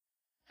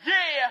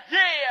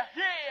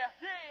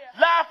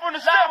on the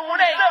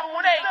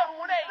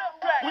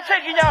 718. We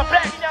taking y'all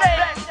backstage.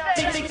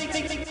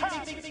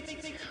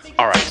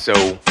 All right,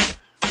 so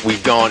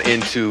we've gone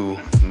into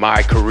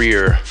my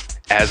career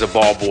as a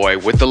ball boy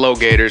with the Low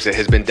Gators. It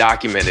has been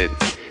documented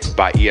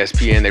by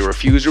ESPN. They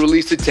refuse to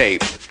release the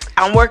tape.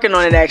 I'm working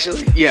on it,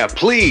 actually. Yeah,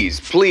 please.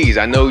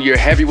 I know you're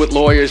heavy with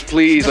lawyers.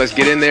 Please, let's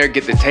get in there,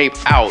 get the tape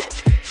out.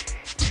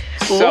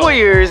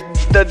 Lawyers,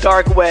 the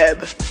dark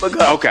web. But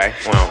go. Okay,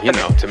 well, you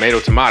know, tomato.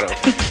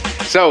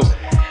 So,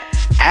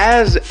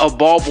 as a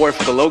ball boy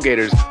for the Low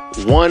Gators,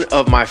 one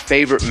of my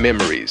favorite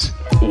memories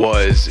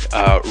was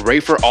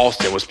Rafer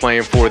Alston was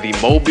playing for the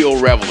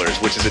Mobile Revelers,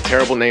 which is a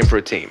terrible name for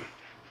a team.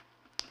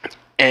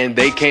 And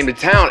they came to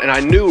town, and I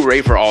knew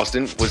Rafer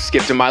Alston was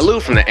Skip to My Lou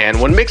from the And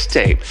One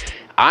mixtape.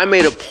 I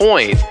made a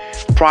point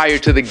prior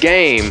to the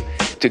game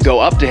to go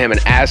up to him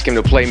and ask him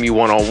to play me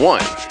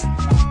one-on-one.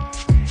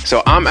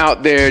 So I'm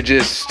out there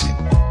just,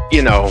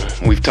 you know,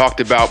 we've talked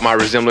about my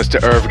resemblance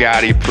to Irv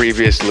Gotti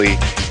previously,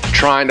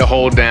 trying to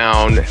hold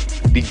down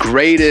the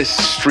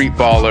greatest street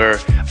baller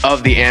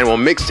of the annual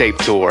mixtape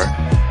tour.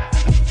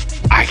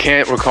 I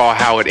can't recall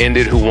how it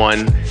ended, who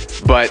won,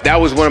 but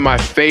that was one of my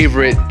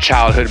favorite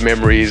childhood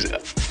memories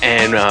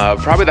and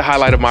probably the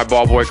highlight of my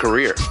ball boy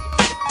career.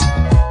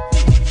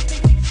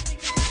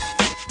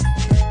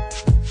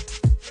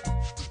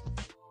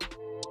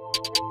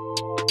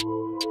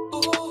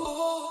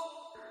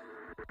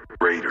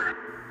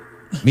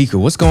 Mika,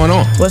 what's going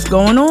on? What's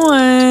going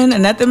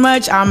on? Nothing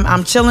much.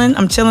 I'm chilling.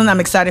 I'm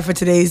excited for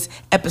today's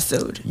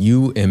episode.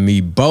 You and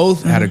me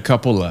both had a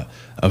couple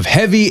of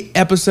heavy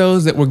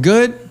episodes that were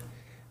good,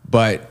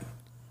 but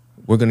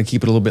we're going to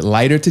keep it a little bit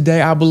lighter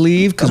today, I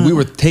believe, because we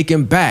were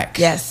taken back.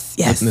 Yes.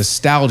 With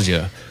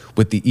nostalgia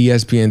with the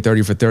ESPN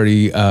 30 for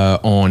 30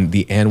 on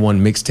the And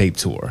One mixtape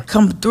tour.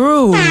 Come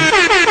through.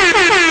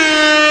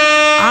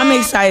 I'm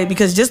excited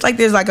because just like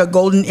there's like a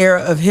golden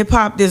era of hip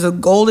hop, there's a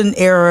golden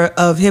era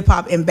of hip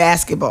hop in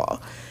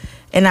basketball.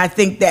 And I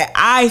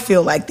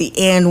feel like the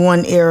And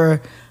One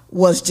era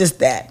was just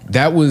that.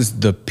 That was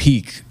the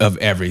peak of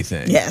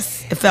everything.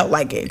 Yes, it felt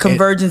like it.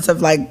 Convergence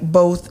of like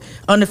both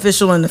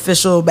unofficial and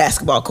official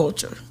basketball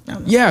culture.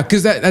 Yeah,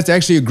 because that's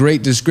actually a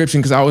great description,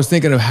 because I was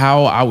thinking of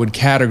how I would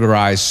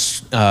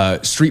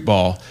categorize street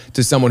ball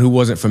to someone who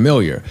wasn't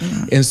familiar.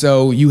 And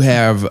so you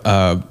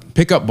have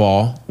pickup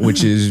ball,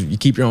 which is you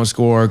keep your own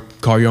score,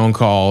 call your own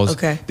calls.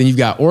 Okay. Then you've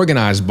got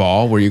organized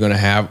ball, where you're going to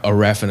have a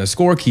ref and a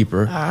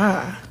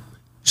scorekeeper.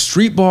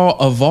 Street ball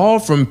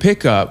evolved from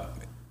pickup,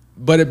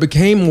 but it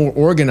became more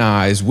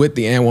organized with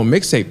the annual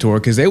mixtape tour,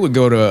 because they would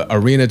go to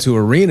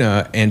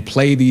arena and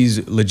play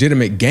these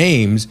legitimate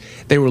games.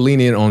 They were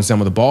leaning on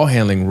some of the ball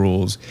handling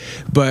rules.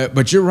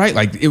 But you're right,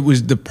 like it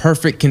was the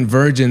perfect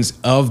convergence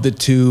of the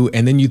two,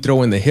 and then you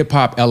throw in the hip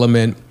hop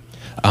element.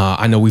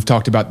 I know we've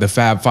talked about the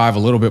Fab Five a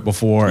little bit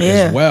before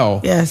as well.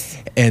 Yes.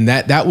 And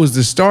that was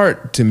the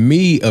start to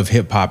me of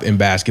hip hop in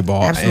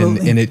basketball.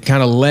 Absolutely. And it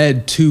kind of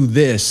led to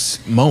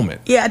this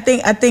moment. Yeah,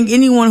 I think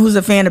anyone who's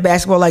a fan of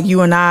basketball like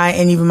you and I,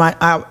 and even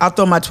I'll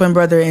throw my twin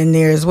brother in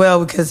there as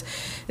well, because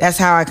that's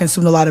how I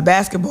consumed a lot of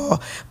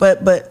basketball.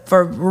 But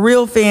for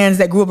real fans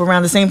that grew up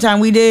around the same time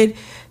we did,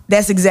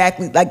 that's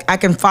exactly, like, I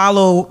can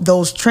follow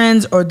those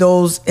trends or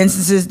those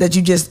instances that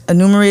you just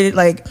enumerated,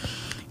 like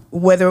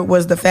whether it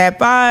was the Fab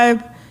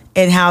Five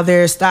and how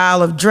their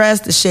style of dress,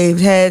 the shaved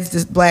heads,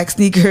 the black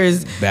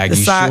sneakers, baggy the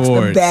socks,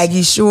 shorts. the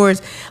baggy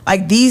shorts.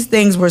 Like, these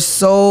things were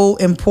so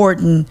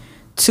important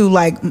to,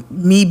 like,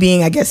 me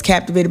being, I guess,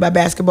 captivated by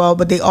basketball,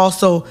 but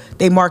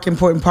they mark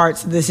important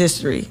parts of this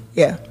history.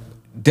 Yeah.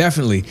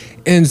 Definitely.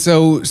 And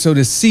so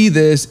to see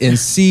this and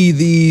see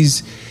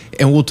these,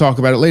 and we'll talk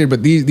about it later,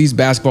 but these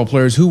basketball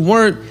players who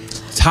weren't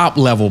top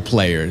level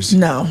players.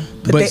 No.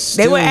 But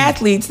they were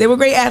athletes. They were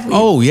great athletes.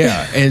 Oh,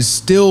 yeah. And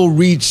still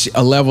reach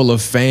a level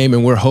of fame,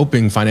 and we're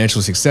hoping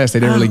financial success. They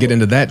didn't really get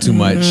into that too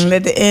much.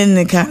 At the end,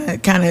 it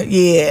kind of,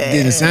 yeah.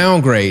 Didn't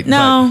sound great.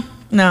 No.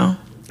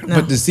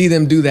 But to see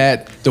them do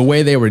that, the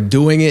way they were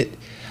doing it,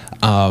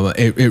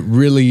 it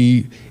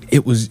really...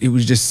 It was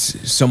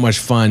just so much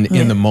fun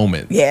in the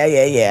moment.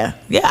 Yeah,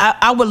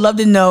 I would love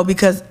to know,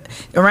 because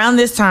around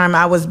this time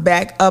I was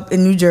back up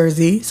in New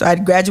Jersey. So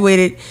I'd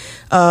graduated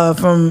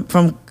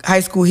from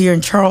high school here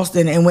in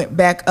Charleston and went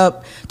back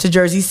up to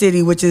Jersey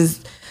City, which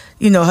is,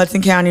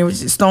 Hudson County, which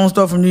is stone's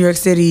throw from New York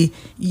City.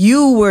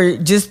 You were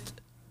just...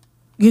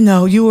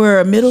 you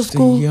were a middle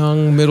school. A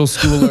young middle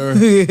schooler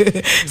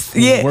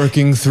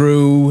working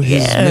through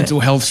his mental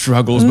health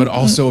struggles, but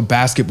also a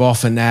basketball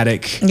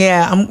fanatic.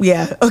 Yeah.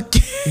 Okay.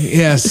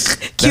 Yes.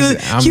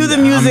 Cue the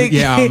music.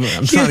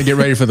 I'm trying to get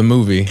ready for the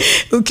movie.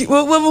 Okay.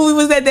 What movie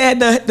was that? They had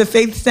the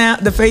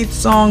Faith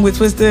song with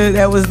Twister.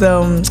 That was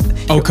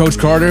Coach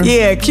Carter?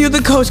 Yeah, cue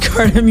the Coach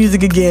Carter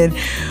music again.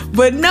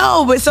 But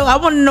so I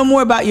want to know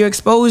more about your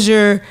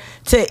exposure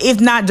to,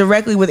 if not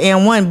directly with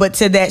And One, but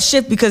to that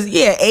shift, because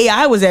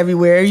AI was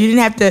everywhere. You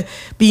didn't have to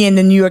be in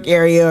the New York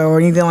area or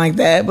anything like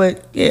that,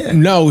 but yeah.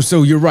 No,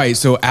 so you're right.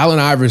 So Allen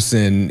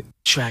Iverson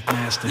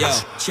Trackmasters. Yo,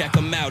 check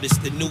them out. It's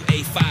the new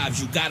A5s.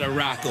 You gotta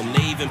rock them.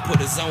 They even put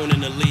a zone in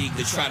the league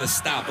to try to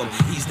stop him.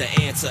 He's the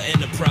answer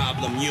and the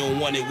problem. You don't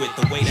want it with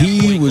the way that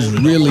He was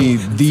really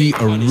the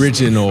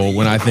original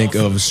when I think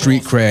of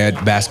street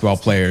cred basketball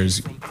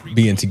players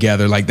being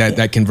together, like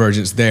that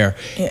convergence there.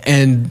 Yeah.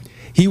 And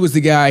he was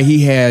the guy,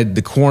 he had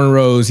the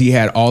cornrows, he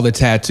had all the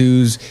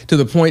tattoos, to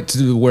the point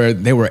to where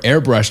they were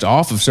airbrushed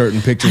off of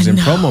certain pictures and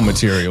promo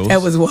materials.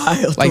 That was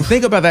wild. Like,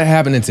 think about that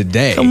happening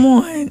today. Come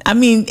on. I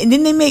mean, and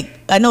then they make,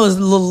 I know it's a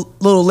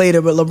little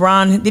later, but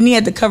LeBron, then he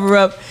had to cover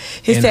up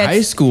his In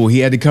high school, he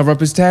had to cover up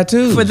his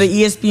tattoos. for the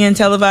ESPN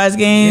televised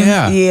game.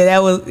 Yeah.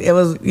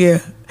 Yeah.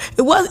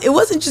 It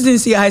was interesting to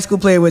see a high school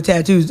player with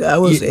tattoos. I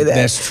will say that.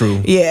 That's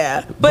true.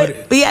 Yeah,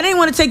 but yeah, I didn't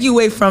want to take you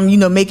away from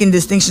making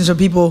distinctions for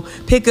people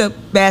pick up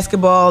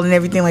basketball and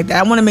everything like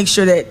that. I want to make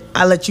sure that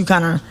I let you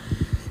kind of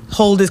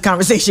hold this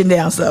conversation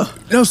down. So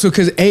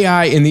because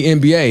AI in the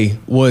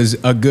NBA was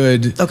a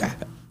good Okay.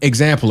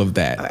 example of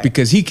that, right.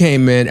 because he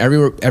came in.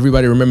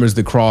 Everybody remembers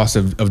the cross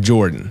of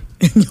Jordan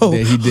Yo,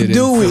 that he did.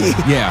 do we?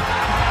 Yeah.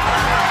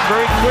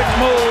 Very quick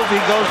move. He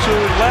goes to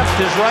left,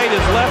 his right, his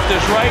left,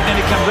 his right, and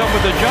he comes up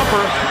with a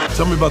jumper.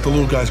 Tell me about the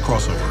little guy's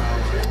crossover.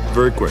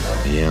 Very quick.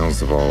 He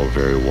handles the ball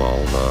very well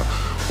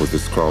with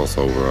this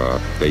crossover.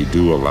 They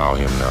do allow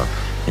him to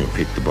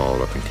pick the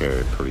ball up and carry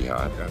it pretty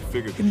high. I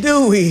figured.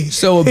 Do we?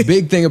 So a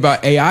big thing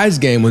about AI's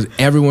game was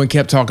everyone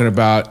kept talking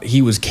about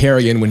he was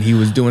carrying when he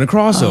was doing a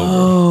crossover.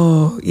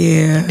 Oh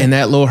yeah. And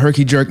that little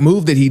herky jerk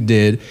move that he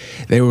did,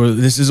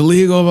 this is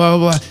illegal, blah,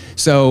 blah, blah.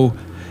 So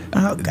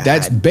Oh, God.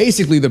 that's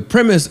basically the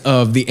premise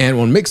of the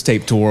Annual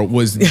Mixtape Tour,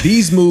 was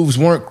these moves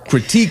weren't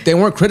critiqued, they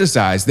weren't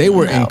criticized, they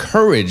were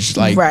encouraged.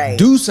 Like, Right.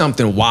 do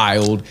something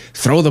wild,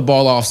 throw the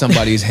ball off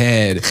somebody's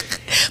head,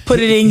 Put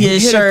it in your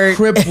hit shirt. a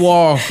crip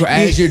walk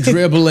as you're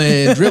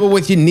dribbling, dribble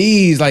with your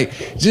knees,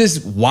 like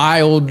just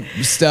wild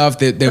stuff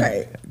that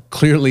Right.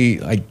 clearly,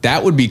 like,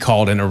 that would be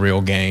called in a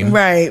real game.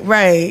 Right.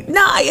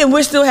 No, and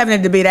we're still having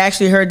a debate. I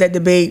actually heard that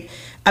debate.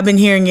 I've been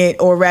hearing it,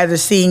 or rather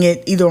seeing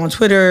it, either on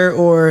Twitter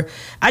or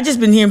I just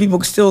been hearing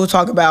people still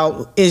talk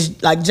about is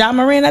like John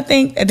Moran. I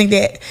think that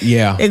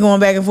they're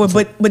going back and forth.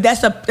 But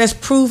that's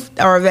proof,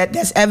 or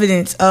that's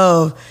evidence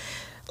of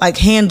like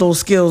handle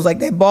skills, like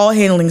that ball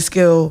handling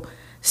skill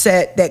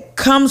set that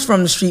comes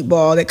from the street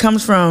ball, that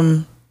comes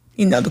from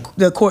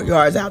the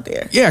courtyards out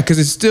there. Yeah, because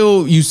it's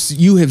still,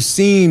 you have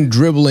seen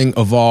dribbling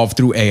evolve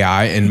through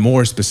AI, and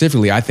more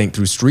specifically, I think,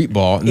 through street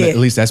ball. And at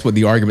least that's what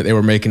the argument they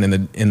were making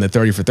in the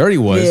 30 for 30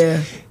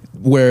 was,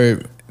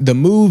 where the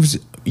moves,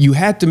 you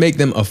had to make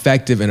them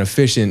effective and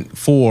efficient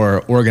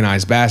for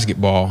organized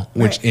basketball,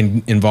 which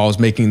involves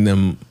making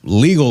them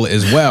legal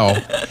as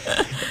well.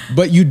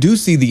 But you do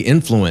see the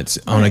influence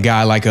on a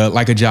guy like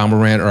a John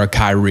Morant or a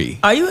Kyrie.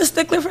 Are you a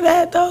stickler for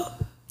that though?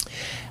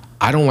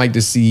 I don't like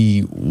to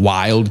see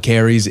wild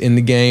carries in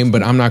the game,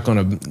 but I'm not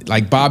gonna,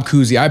 like Bob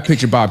Cousy. I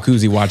picture Bob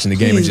Cousy watching the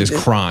game and just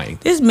crying.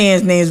 This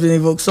man's name's been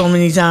invoked so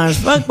many times.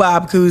 Fuck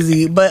Bob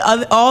Cousy. But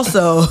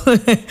also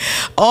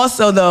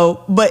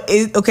though,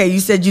 okay, you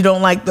said you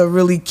don't like the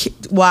really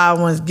wild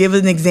ones. Give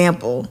an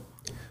example.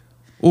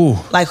 Ooh.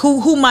 Like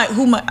who might,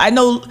 I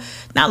know,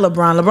 not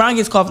LeBron. LeBron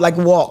gets called like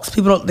walks.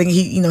 People don't think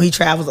he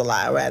travels a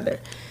lot, rather.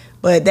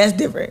 But that's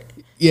different.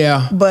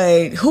 Yeah.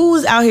 But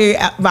who's out here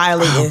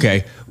violating?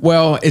 Okay.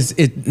 Well, it's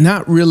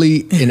not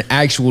really an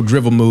actual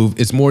dribble move.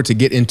 It's more to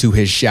get into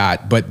his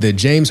shot. But the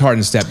James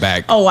Harden step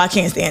back. Oh, I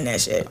can't stand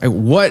that shit. Like,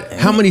 what?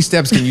 How many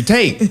steps can you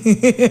take?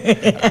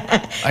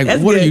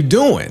 Like, what are you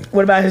doing?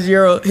 What about his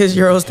Euro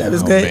step?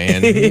 Is good.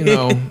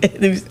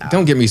 Man,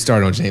 don't get me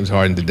started on James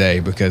Harden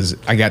today, because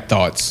I got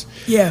thoughts.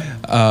 Yeah.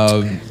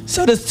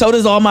 So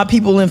does all my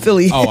people in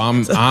Philly. Oh,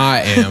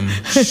 I am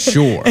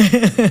sure.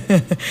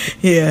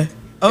 Yeah.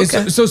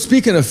 Okay. So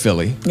speaking of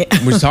Philly,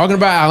 we're talking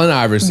about Allen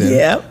Iverson.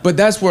 Yeah. But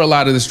that's where a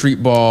lot of the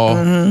street ball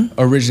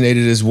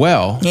originated as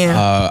well.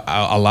 Yeah.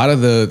 A lot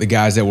of the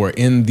guys that were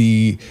in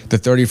the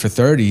 30 for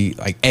 30,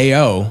 like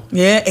AO.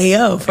 Yeah,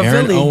 AO from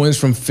Aaron Philly. Owens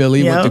from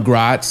Philly with the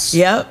Grots.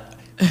 Yep.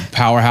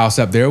 Powerhouse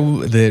up there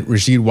that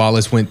Rasheed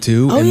Wallace went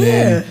to. Oh, and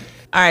then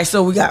all right,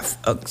 so we got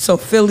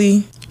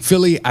Philly.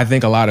 Philly, I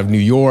think a lot of New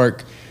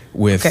York.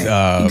 With you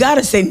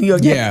gotta say New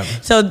York. Yeah.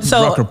 So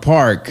Rucker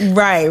Park.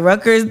 Right.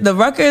 Rutgers. The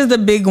Rucker is the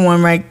big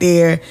one right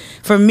there.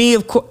 For me,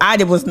 of course,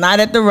 I was not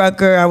at the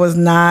Rucker. I was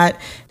not,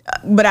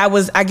 but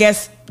I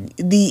guess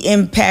the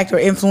impact or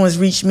influence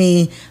reached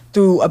me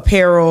through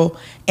apparel.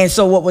 And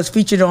so what was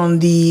featured on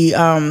the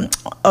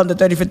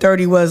 30 for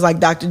 30 was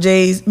like Dr.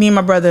 J's. Me and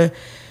my brother,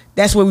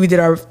 that's where we did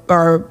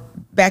our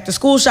back to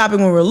school shopping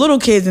when we were little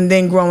kids, and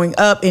then growing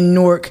up in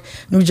Newark,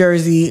 New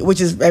Jersey,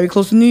 which is very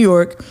close to New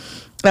York.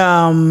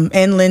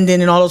 And Linden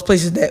and all those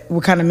places that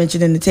were kind of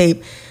mentioned in the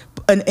tape,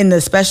 in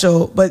the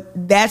special.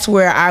 But that's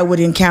where I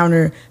would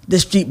encounter the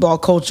street ball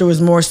culture,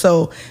 was more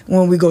so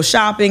when we go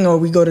shopping or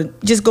we go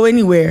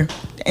anywhere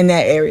in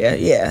that area.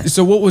 Yeah.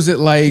 So what was it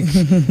like?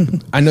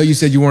 I know you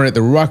said you weren't at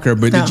the Rucker,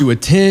 but did you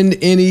attend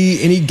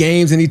any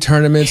games, any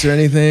tournaments or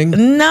anything?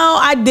 No,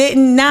 I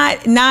didn't.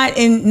 Not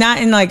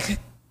in like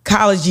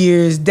college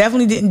years.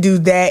 Definitely didn't do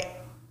that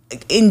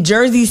in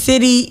Jersey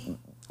City,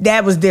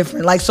 that was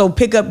different. Like, so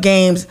pickup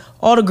games,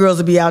 all the girls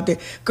would be out there.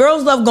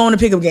 Girls love going to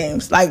pickup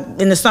games. Like,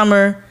 in the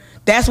summer,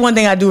 that's one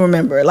thing I do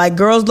remember. Like,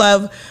 girls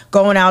love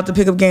going out to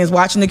pickup games,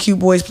 watching the cute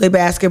boys play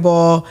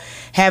basketball,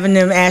 having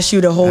them ask you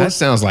to hold. That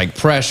sounds like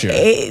pressure.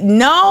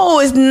 No,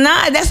 it's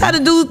not. That's how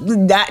to do.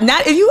 Not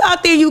if you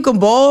out there, you can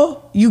ball.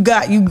 You.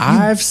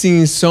 I've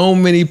seen so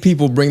many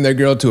people bring their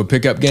girl to a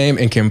pickup game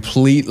and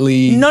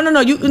completely. No.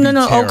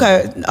 Terrible.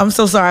 Okay, I'm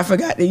so sorry. I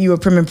forgot that you were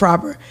prim and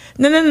proper.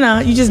 No.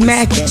 You just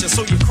macking.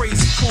 So you're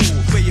crazy cool.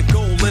 Where you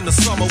goal in the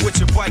summer with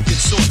your bike and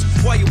shorts.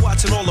 While you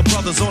watching all the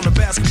brothers on the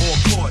basketball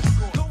court.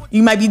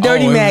 You might be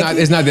dirty macking.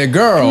 It's not their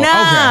girl.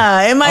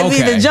 Nah, okay. It might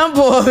be the jump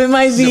off. It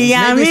might be,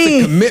 so maybe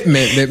it's the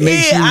commitment that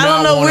makes you I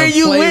don't not know where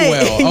you play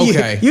went. well.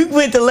 Okay. you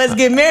went to Let's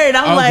Get Married.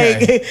 I'm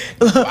like.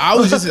 I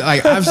was just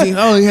like, I've seen,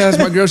 that's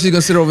my girl. She's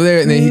going to sit over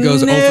there. And then he goes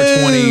 0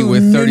 for 20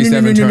 with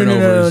 37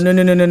 turnovers.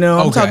 No.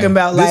 I'm talking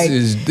about like.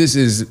 This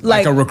is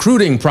like a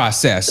recruiting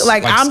process.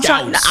 Like I'm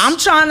trying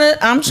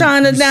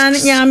to down,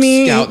 you know what I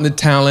mean? Scouting the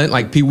talent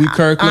like Pee Wee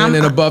Kirkland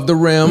and above the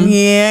rim.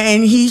 Yeah,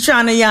 and he's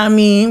trying to, you know what I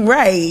mean?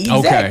 Right,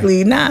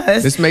 exactly. Okay. Nah.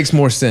 This makes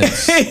more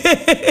sense.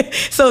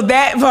 So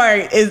that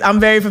part is I'm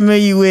very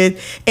familiar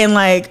with, and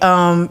like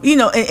and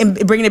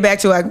bringing it back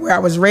to like where I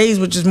was raised,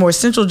 which is more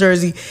Central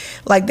Jersey,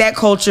 like that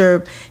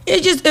culture.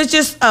 It's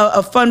just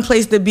a fun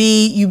place to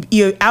be.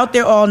 You're out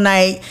there all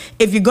night.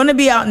 If you're gonna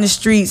be out in the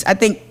streets, I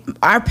think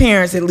our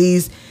parents at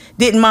least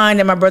didn't mind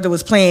that my brother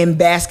was playing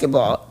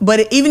basketball.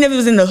 But even if it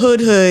was in the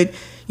hood,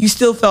 you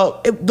still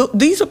felt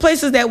these were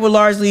places that were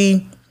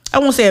largely, I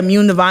won't say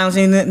immune to violence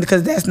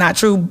because that's not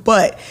true,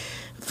 but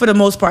for the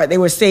most part, they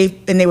were safe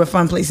and they were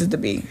fun places to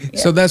be. Yeah.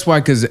 So that's why,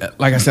 because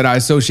like I said, I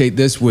associate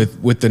this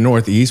with the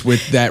Northeast,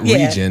 with that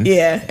region.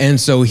 Yeah. And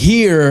so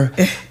here,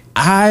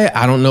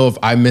 I don't know if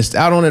I missed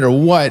out on it or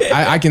what.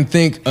 I can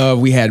think of,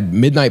 we had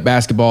midnight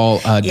basketball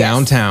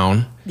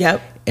downtown.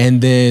 Yep.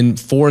 And then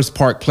Forest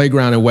Park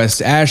Playground in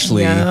West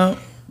Ashley. Yep.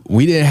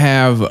 We didn't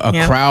have a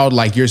crowd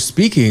like you're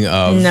speaking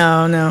of.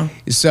 No.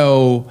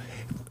 So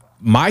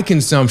my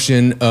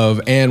consumption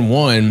of And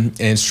One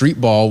and street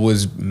ball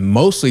was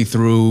mostly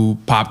through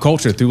pop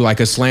culture, through like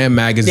a Slam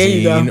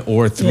magazine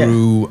or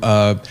through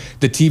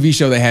the TV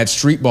show that had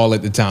street ball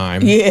at the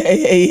time.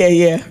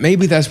 Yeah.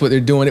 Maybe that's what they're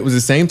doing. It was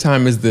the same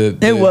time as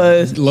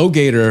the Low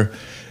Gator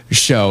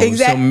show.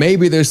 Exactly. So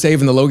maybe they're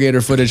saving the Low Gator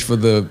footage for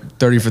the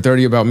 30 for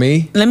 30 about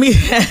me.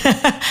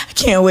 I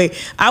can't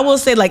wait. I will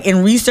say, like,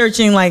 in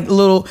researching like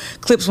little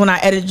clips when I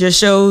edit your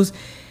shows,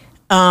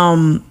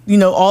 some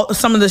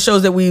of the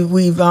shows that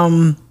we've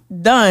done,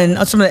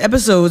 some of the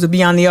episodes of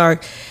Beyond the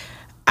Arc,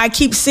 I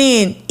keep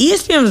seeing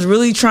ESPN was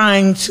really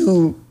trying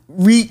to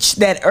reach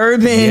that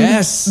urban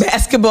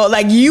basketball.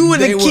 Like, you were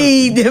the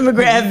key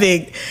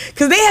demographic,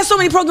 because they had so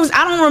many programs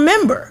I don't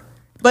remember,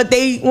 but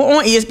they were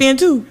on ESPN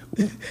too.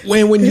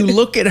 When you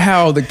look at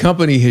how the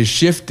company has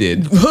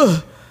shifted,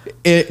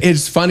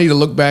 it's funny to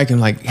look back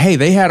and like, hey,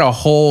 they had a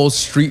whole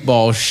street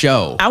ball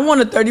show. I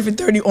want a 30 for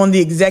 30 on the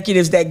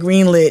executives that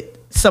greenlit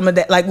some of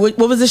that. Like, what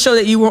was the show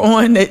that you were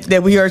on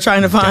that we are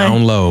trying to find?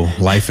 Down Low,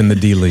 Life in the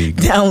D League.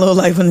 Down Low,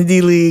 Life in the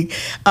D League.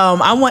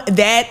 I want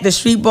that, the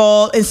street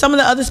ball, and some of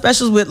the other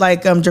specials with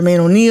like Jermaine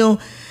O'Neal.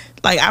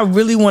 Like, I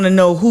really want to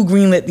know who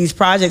greenlit these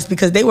projects,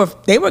 because they were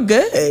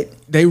good.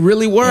 They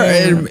really were.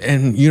 Yeah.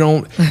 And you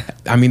don't,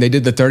 I mean, they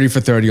did the 30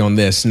 for 30 on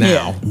this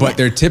now, but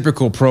their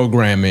typical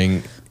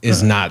programming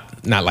is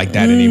not like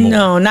that anymore.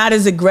 No, not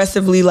as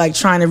aggressively like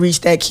trying to reach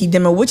that key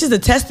demo, which is a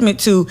testament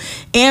to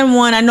And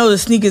One. I know the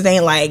sneakers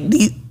ain't like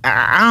these.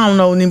 I don't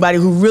know anybody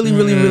who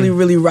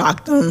really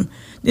rocked them.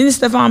 Didn't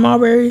Stephon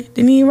Marbury?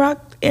 Didn't he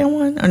rock And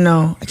One? Or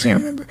no, I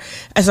can't remember.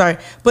 I'm sorry,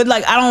 but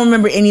like I don't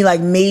remember any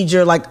like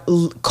major like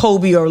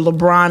Kobe or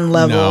LeBron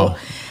level. No.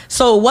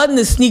 So it wasn't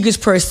the sneakers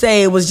per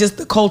se, it was just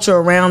the culture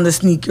around the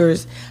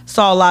sneakers.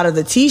 Saw a lot of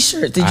the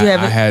t-shirts. Did you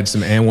have it? I had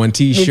some And One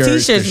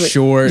t-shirts, the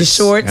shorts.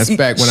 That's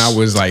back when I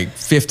was like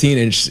 15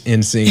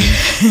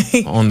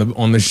 inseam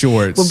on the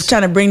shorts. We're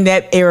trying to bring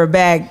that era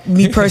back,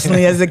 me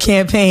personally, as a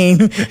campaign.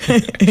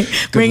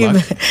 Bring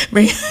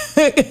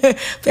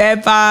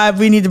Fab Five,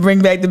 we need to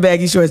bring back the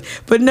baggy shorts.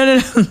 But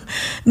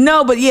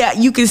no, but yeah,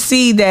 you can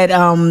see that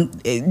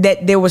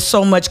that there was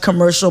so much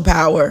commercial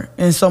power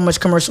and so much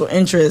commercial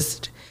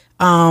interest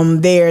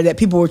there that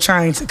people were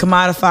trying to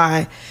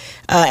commodify.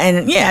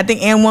 And yeah, I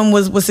think And One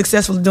was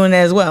successful doing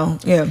that as well.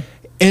 Yeah.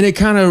 And it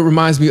kind of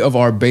reminds me of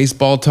our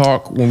baseball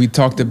talk when we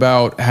talked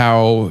about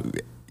how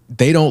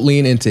they don't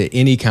lean into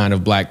any kind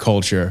of black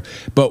culture,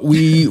 but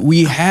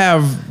we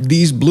have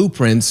these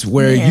blueprints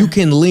where you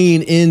can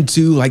lean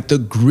into like the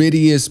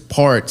grittiest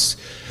parts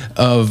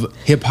of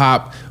hip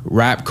hop,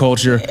 rap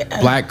culture,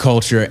 black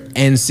culture,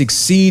 and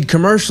succeed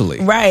commercially.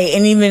 Right.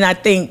 And even I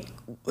think,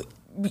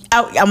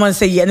 I want to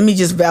say, let me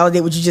just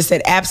validate what you just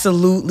said.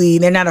 Absolutely.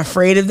 They're not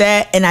afraid of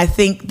that. And I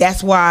think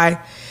that's why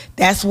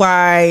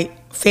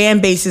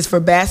fan bases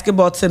for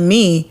basketball, to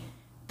me,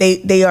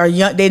 they are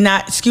young. They're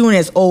not skewing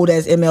as old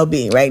as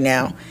MLB right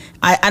now.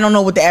 I don't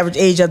know what the average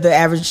age of the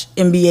average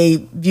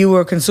NBA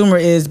viewer or consumer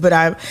is, but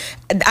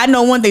I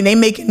know one thing: they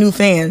making new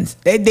fans.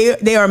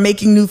 They are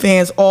making new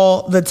fans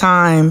all the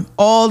time,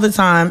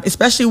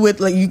 especially with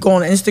like you go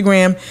on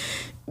Instagram.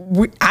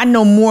 I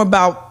know more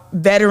about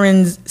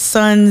veterans'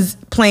 sons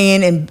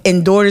playing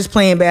and daughters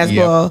playing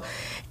basketball. Yep.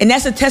 And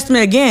that's a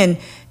testament, again,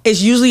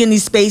 it's usually in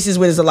these spaces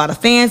where there's a lot of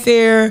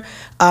fanfare.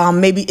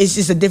 Maybe it's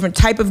just a different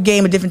type of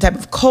game, a different type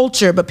of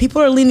culture. But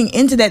people are leaning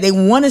into that. They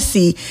wanted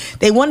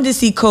to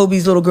see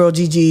Kobe's little girl,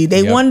 Gigi.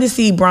 They wanted to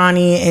see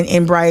Bronny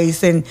and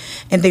Bryce and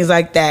things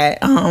like that.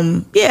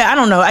 I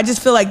don't know. I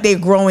just feel like they're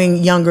growing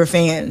younger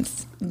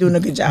fans, doing a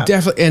good job.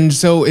 Definitely. And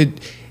so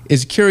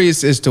it's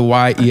curious as to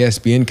why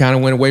ESPN kind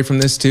of went away from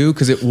this too,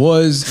 because it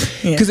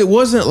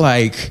wasn't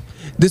like,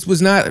 this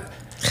was not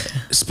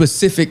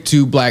specific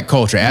to black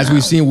culture. As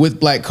we've seen with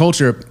black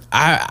culture,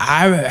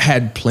 I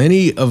had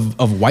plenty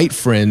of white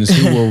friends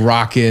who were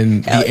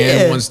rocking the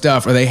N1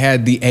 stuff, or they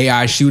had the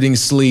AI shooting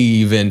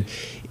sleeve and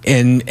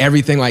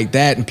everything like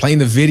that, and playing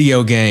the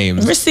video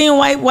games. We're seeing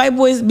white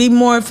boys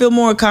feel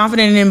more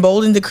confident and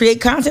emboldened to create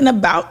content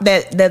about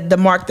that the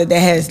mark that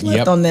has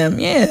left on them.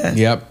 Yeah.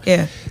 Yep.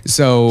 Yeah.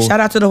 So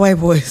shout out to the white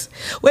boys.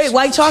 Wait,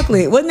 White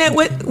Chocolate wasn't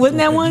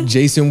that one?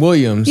 Jason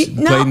Williams played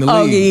in the league.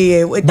 Oh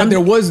yeah. But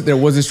there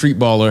was a street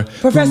baller,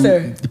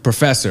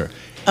 Professor.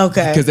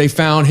 Okay. Because they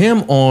found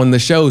him on the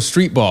show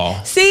Street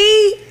Ball.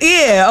 See?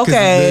 Yeah.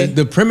 Okay.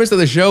 The premise of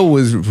the show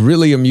was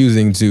really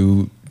amusing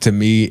to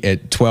me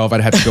at 12.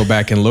 I'd have to go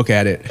back and look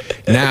at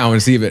it now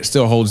and see if it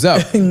still holds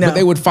up. No. But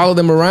they would follow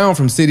them around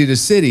from city to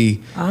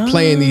city,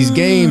 playing these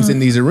games in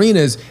these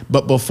arenas.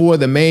 But before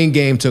the main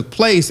game took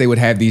place, they would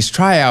have these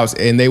tryouts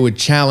and they would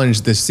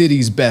challenge the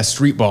city's best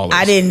street ballers.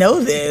 I didn't know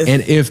this.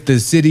 And if the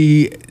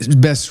city's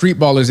best street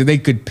ballers, they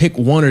could pick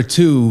one or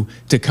two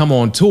to come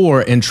on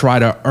tour and try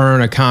to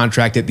earn a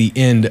contract at the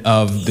end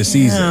of the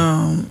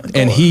season.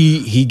 And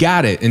he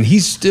got it. And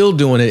he's still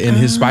doing it in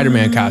his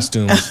Spider-Man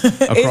costumes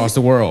across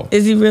the world.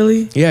 Is he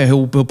really? Yeah,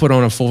 he'll put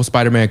on a full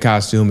Spider-Man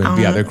costume and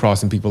be out there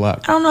crossing people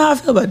up. I don't know how I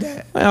feel about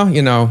that. Well,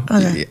 you know,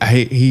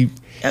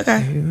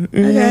 Okay.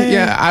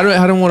 Yeah,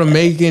 I don't want to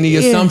make any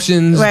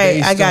assumptions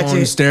based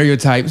on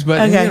stereotypes,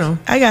 but you know,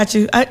 I got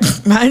you. I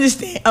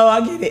understand. Oh,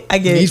 I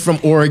get it. He's from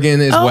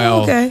Oregon as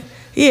well. Okay.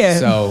 Yeah.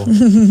 So,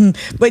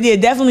 but yeah,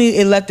 definitely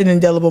it left an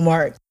indelible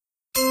mark.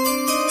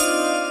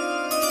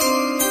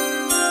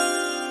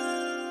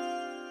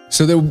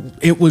 So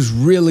it was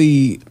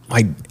really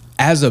like,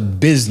 as a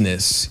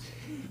business,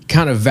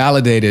 kind of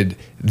validated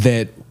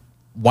that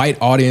white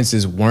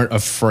audiences weren't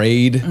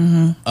afraid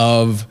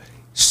of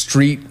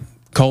street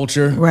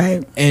culture.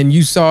 Right. And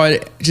you saw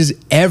it just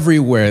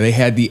everywhere. They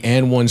had the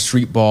N1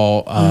 Street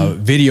Ball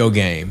video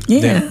game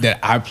that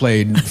I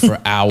played for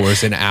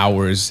hours and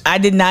hours. I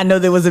did not know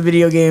there was a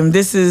video game. Go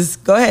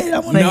ahead. I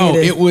want to hear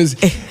this. It was,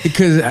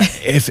 because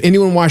if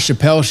anyone watched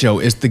Chappelle's show,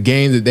 it's the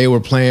game that they were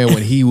playing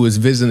when he was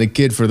visiting a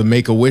kid for the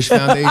Make-A-Wish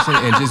Foundation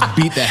and just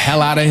beat the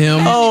hell out of him.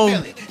 Oh.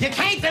 You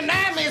can't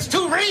deny me. It's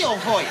too real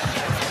for you.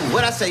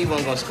 What I say, you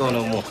wasn't going to score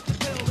no more.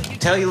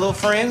 Tell your little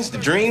friends, the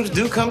dreams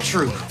do come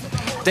true.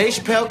 Dave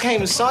Chappelle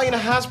came and saw you in the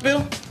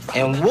hospital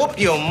and whooped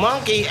your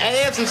monkey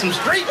ass in some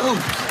street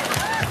hoops.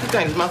 You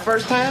think it's my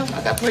first time?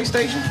 I got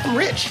PlayStation. I'm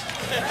rich.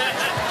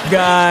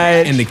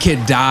 God. And the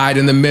kid died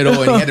in the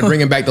middle, and he had to bring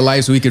him back to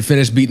life so he could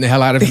finish beating the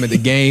hell out of him at the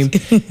game.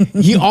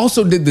 He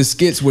also did the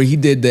skits where he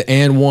did the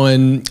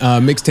N1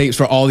 mixtapes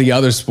for all the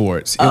other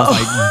sports. It was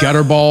like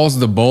Gutter Balls,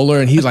 the bowler,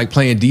 and he was like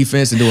playing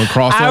defense and doing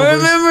crossovers. I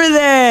remember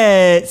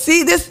that.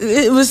 See,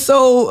 it was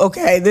so,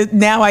 okay,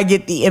 now I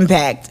get the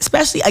impact.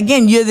 Especially,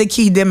 again, you're the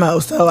key demo,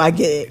 so I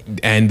get it.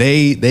 And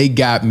they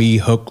got me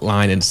hook,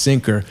 line, and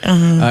sinker.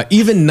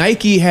 Even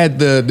Nike had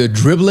the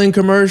dribbling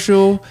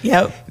commercial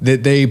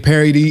that they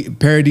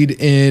parodied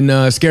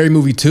in Scary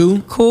Movie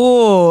 2.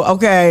 Cool.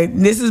 Okay.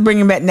 This is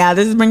bringing back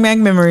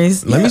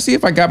memories. Let me see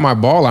if I got my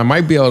ball. I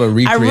might be able to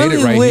recreate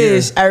it right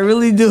here. I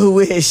really do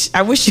wish.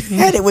 I wish you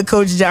had it with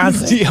Coach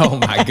Johnson. Oh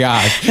my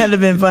gosh. That'd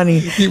have been funny.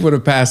 He would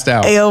have passed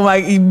out. Oh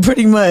my,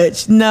 pretty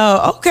much.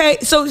 No. Okay.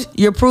 So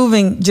you're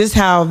proving just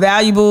how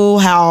valuable,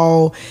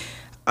 how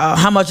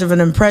much of an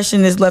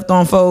impression is left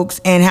on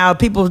folks, and how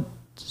people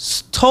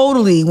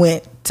totally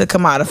went to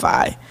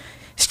commodify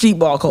street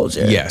ball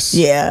culture. Yes.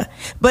 Yeah.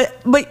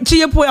 But to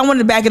your point, I wanted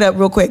to back it up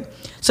real quick.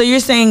 So you're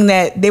saying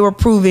that they were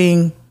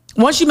proving,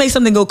 once you make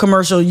something go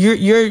commercial,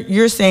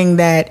 you're saying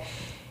that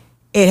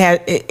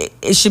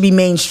it should be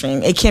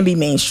mainstream. It can be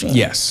mainstream.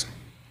 Yes.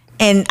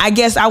 And I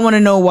guess I want to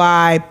know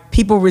why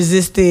people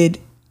resisted.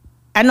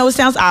 I know it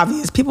sounds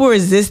obvious. People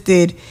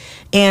resisted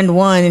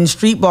N1 in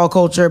street ball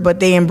culture,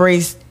 but they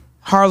embraced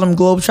Harlem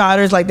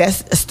Globetrotters. Like,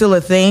 that's still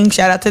a thing.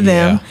 Shout out to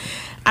them. Yeah.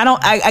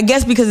 I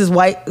guess because it's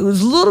white, it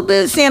was a little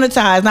bit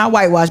sanitized, not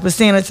whitewashed, but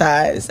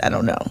sanitized. I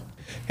don't know.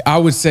 I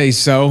would say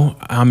so.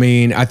 I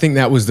mean, I think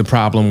that was the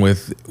problem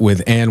with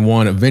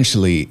N1.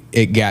 Eventually,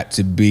 it got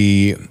to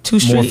be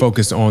more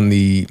focused on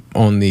the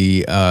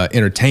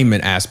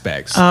entertainment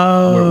aspects.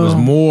 Where it was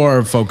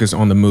more focused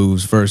on the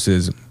moves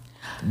versus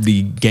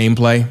the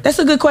gameplay. That's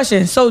a good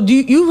question. So do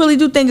you really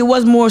do think it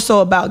was more so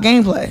about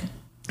gameplay?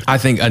 I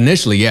think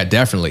initially, yeah,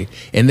 definitely.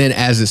 And then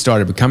as it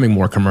started becoming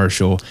more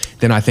commercial,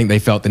 then I think they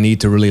felt the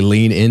need to really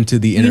lean into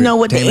the entertainment You know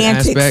what, the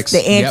aspects.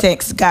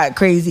 antics got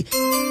crazy.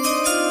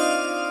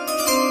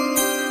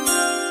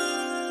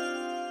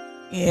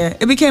 Yeah,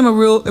 it became a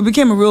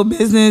real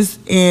business,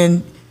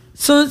 and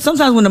so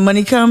sometimes when the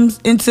money comes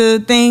into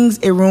things,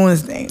 it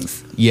ruins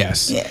things.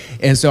 Yes. Yeah.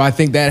 And so I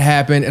think that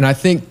happened, and I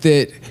think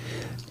that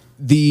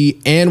the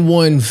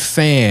And1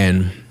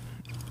 fan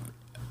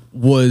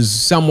was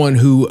someone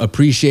who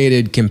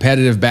appreciated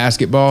competitive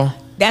basketball.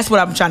 That's what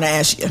I'm trying to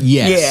ask you.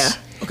 Yes.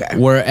 Yeah. Okay.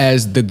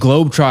 Whereas the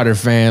Globetrotter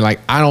fan,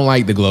 like, I don't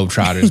like the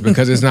Globetrotters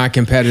because it's not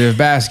competitive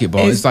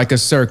basketball. It's like a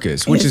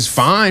circus, which is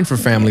fine for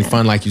family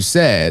fun, like you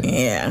said.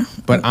 Yeah.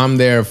 But I'm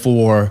there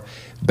for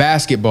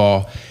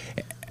basketball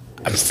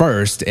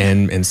first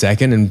and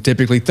second and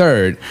typically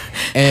third.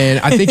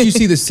 And I think you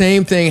see the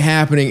same thing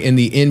happening in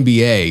the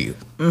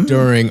NBA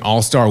during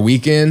All-Star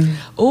Weekend.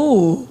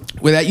 Ooh.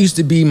 Well, that used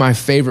to be my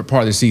favorite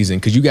part of the season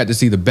because you got to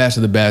see the best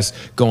of the best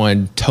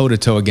going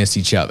toe-to-toe against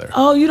each other.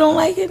 Oh, you don't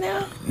like it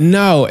now?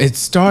 No, it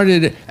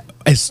started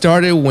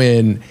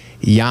when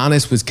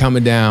Giannis was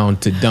coming down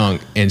to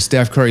dunk and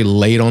Steph Curry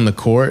laid on the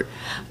court.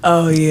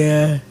 Oh,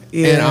 yeah.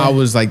 Yeah. And I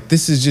was like,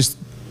 this is just,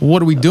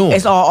 what are we doing?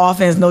 It's all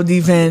offense, no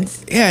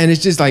defense. Yeah, and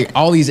it's just like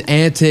all these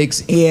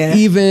antics. Yeah.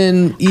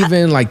 Even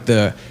like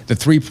the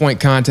 3-point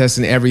contest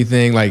and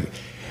everything. Like,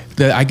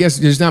 I guess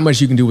there's not much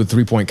you can do with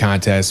 3-point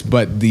contests,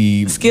 but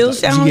the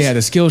skills challenge. Yeah,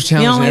 the skills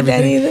challenge You don't and like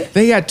that everything. either?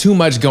 They got too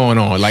much going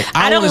on. Like,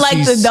 I don't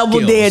like the double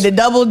skills. dare. The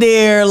double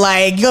dare,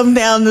 like come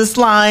down the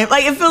slime.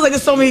 Like it feels like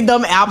there's so many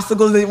dumb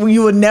obstacles that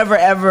you would never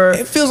ever.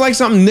 It feels like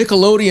something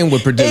Nickelodeon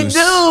would produce. It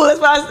do. That's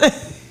why I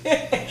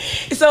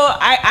said. So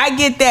I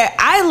get that.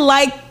 I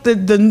like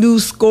the new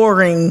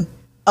scoring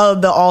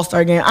of the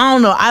All-Star game. I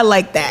don't know. I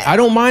like that. I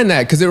don't mind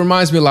that because it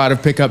reminds me a lot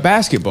of pickup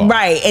basketball.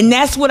 Right. And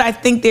that's what I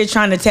think they're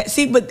trying to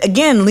see. But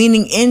again,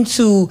 leaning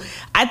into,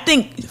 I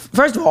think,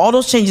 first of all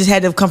those changes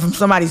had to come from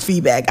somebody's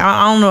feedback.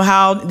 I don't know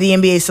how the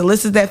NBA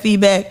solicits that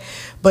feedback,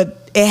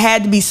 but it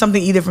had to be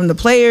something either from the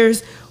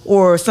players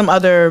or some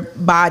other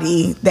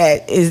body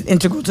that is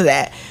integral to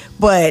that.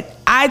 But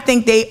I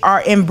think they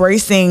are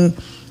embracing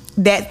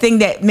that thing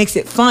that makes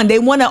it fun. They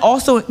want to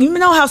also, you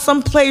know how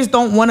some players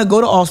don't want to go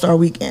to All-Star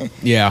Weekend.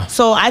 Yeah.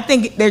 So I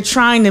think they're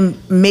trying to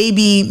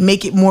maybe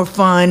make it more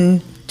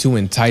fun. To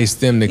entice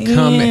them to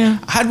come. Yeah.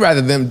 I'd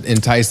rather them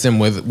entice them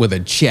with a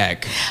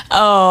check.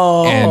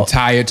 Oh. And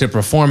tie it to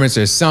performance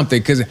or something.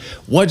 Because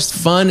what's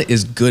fun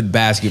is good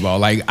basketball.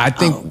 Like, I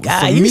think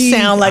God, for you me,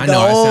 sound like I know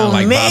an I sound old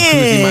like Bob Cousy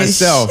man.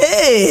 myself.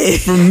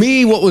 Shit. For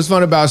me, what was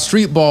fun about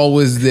street ball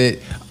was that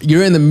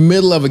you're in the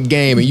middle of a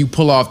game and you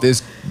pull off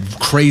this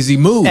crazy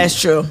move. That's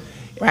true.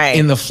 Right.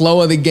 In the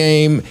flow of the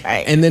game.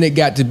 Right. And then it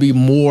got to be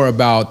more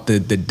about the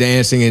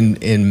dancing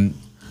and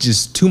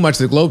just too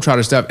much of the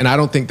Globetrotter stuff. And I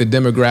don't think the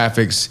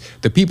demographics,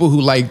 the people who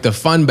like the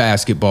fun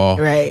basketball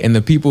right. and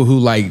the people who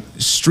like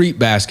street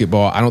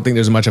basketball, I don't think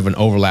there's much of an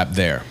overlap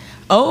there.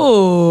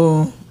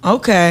 Oh,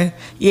 okay.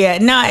 Yeah,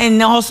 no,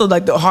 and also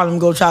like the Harlem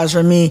Globetrotters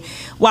for me,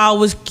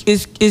 while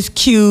it's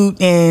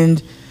cute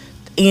and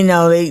you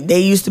know, they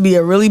used to be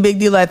a really big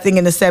deal, I think,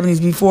 in the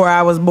 70s before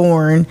I was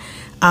born.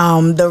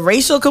 The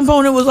racial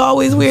component was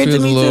always weird to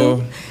me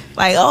too.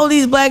 Like, all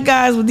these black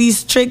guys with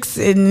these tricks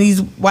and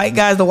these white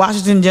guys, the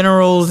Washington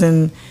Generals,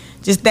 and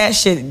just that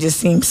shit just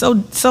seemed so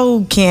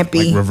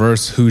campy. Like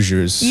reverse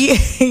Hoosiers. Yeah,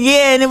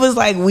 yeah, and it was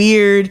like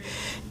weird.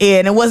 Yeah,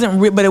 and it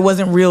wasn't but it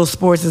wasn't real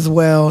sports as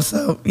well.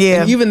 So,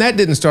 yeah. And even that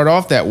didn't start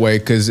off that way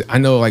because I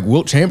know like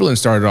Wilt Chamberlain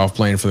started off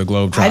playing for the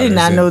Globetrotters. I did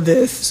not know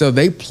this. So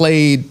they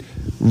played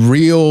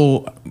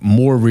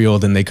more real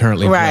than they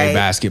currently play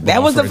basketball.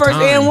 That was the first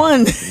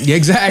And1. Yeah,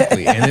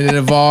 exactly. And then it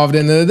evolved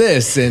into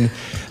this. And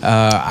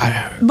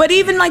but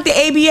even like the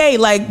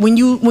ABA, like when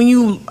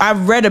you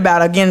I've read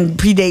about, again,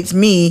 predates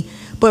me,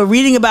 but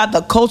reading about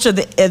the culture of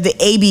the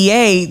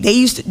ABA, they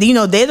used to, you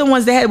know, they're the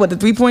ones that had what, the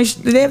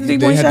 3-point. Did they have the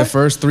 3-point shot? They had the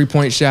first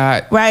 3-point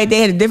shot. Right. They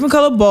had a different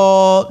color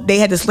ball. They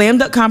had the slam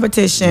dunk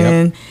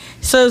competition. Yep.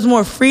 So there's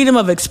more freedom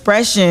of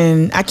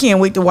expression. I can't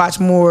wait to watch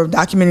more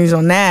documentaries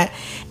on that.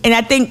 And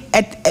I think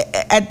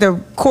at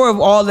the core of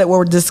all that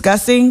we're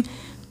discussing,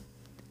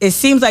 it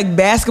seems like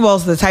basketball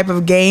is the type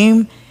of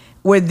game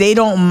where they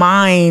don't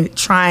mind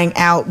trying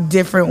out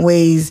different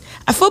ways.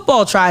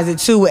 Football tries it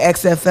too with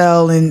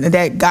XFL and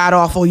that god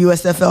awful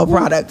USFL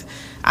product.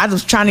 I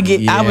was trying to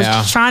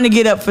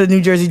get up for the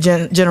New Jersey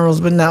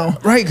Generals, but no.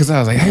 Right, because I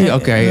was like, hey,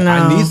 okay, no.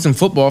 I need some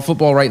football.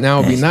 Football right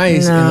now would be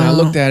nice. No. And I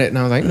looked at it and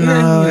I was like,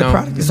 no, that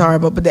product is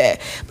horrible. But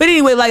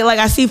anyway, like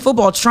I see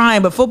football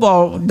trying, but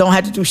football don't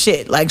have to do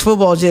shit. Like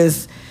football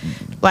just.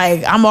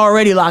 Like, I'm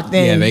already locked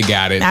in. Yeah, they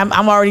got it.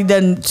 I'm already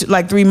done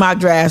like 3 mock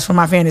drafts for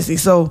my fantasy.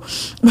 So,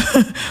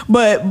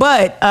 yeah,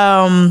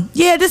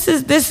 this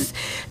is the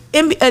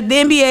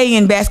NBA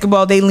and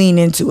basketball. They lean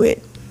into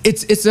it.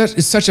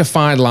 It's such a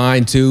fine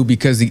line too,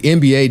 because the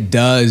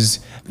NBA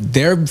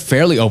they're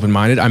fairly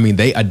open-minded. I mean,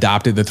 they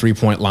adopted the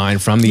 3-point line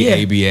from the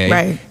ABA.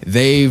 Right.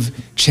 They've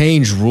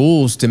changed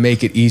rules to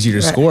make it easier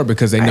to score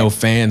because they know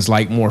fans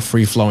like more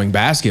free-flowing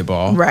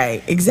basketball.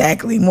 Right,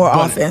 exactly. More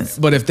offense.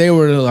 But if they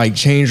were to like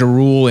change a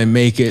rule and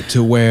make it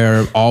to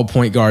where all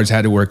point guards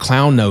had to wear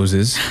clown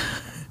noses,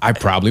 I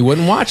probably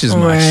wouldn't watch as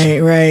much.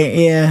 Right,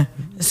 yeah.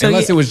 So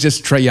unless it was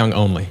just Trae Young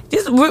only.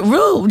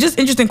 Just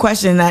interesting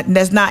question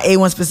that's not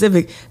A1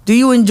 specific. Do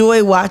you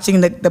enjoy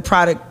watching the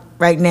product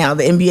right now,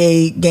 the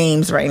NBA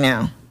games right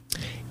now?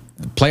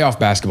 Playoff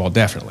basketball,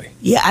 definitely.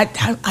 Yeah, I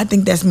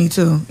think that's me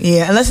too.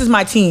 Yeah, unless it's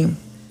my team.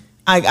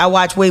 I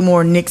watch way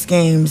more Knicks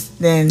games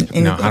than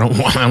anything. No, I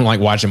don't like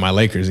watching my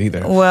Lakers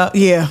either. Well,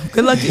 yeah.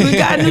 Good luck. We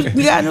got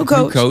a new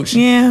coach. New coach.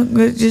 Yeah,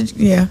 good.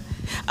 Yeah.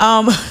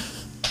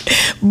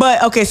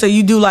 But okay, so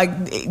you do like,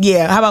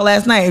 how about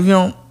last night?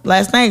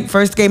 Last night,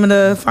 first game of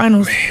the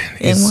finals. Man,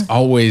 it's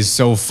always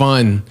so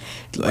fun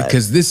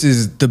because this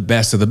is the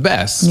best of the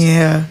best.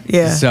 Yeah.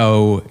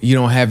 So you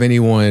don't have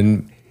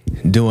anyone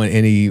doing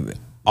any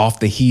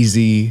off the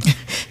heezy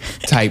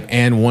type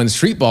and one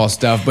street ball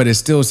stuff, but it's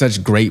still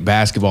such great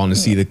basketball, and to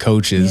see the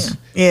coaches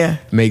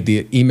make the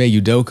Ime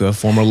Udoka,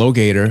 former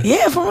Logator,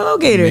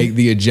 make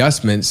the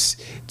adjustments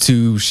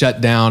to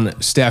shut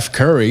down Steph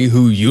Curry,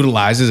 who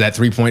utilizes that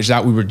 3-point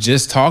shot we were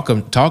just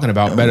talking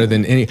about better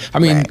than any. I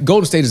mean,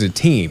 Golden State is a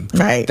team.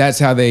 Right. That's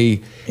how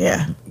they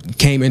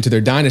came into their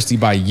dynasty,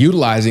 by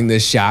utilizing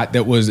this shot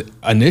that was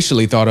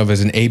initially thought of as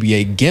an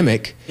ABA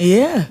gimmick.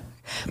 Yeah.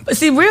 But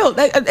see,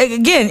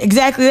 again,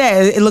 exactly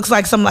that. It looks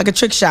like something like a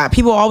trick shot.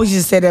 People always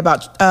just say that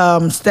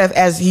about Steph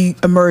as he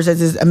emerged as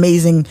this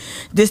amazing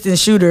distance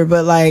shooter,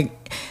 but like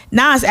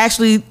now it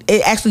actually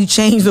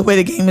changed the way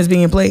the game is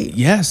being played.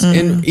 Yes,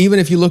 and even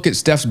if you look at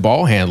Steph's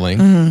ball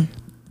handling,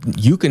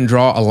 you can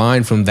draw a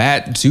line from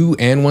that to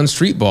and one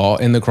street ball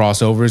in the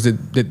crossovers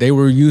that they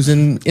were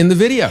using in the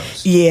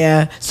videos.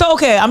 Yeah. So,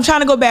 okay, I'm trying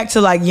to go back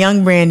to like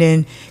young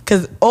Brandon,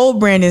 because old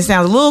Brandon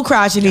sounds a little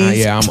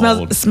crotchety. I'm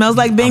old. Smells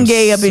like Ben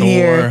Gay up in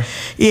here.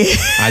 Yeah.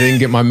 I didn't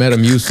get my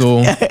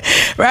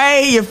Metamucil.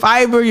 Right? Your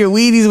fiber, your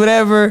Wheaties,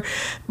 whatever.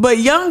 But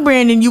young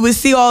Brandon, you would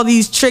see all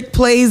these trick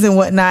plays and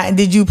whatnot, and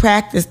did you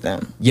practice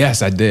them?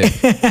 Yes, I did.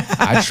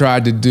 I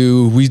tried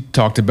to we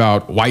talked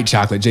about White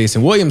Chocolate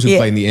Jason Williams, who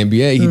played in the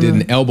NBA. He did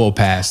an elbow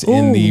pass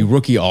in the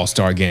rookie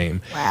All-Star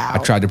game. Wow. I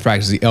tried to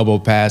practice the elbow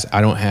pass.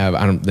 I don't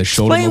the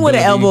shoulder Explain mobility. what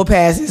an elbow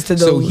pass is to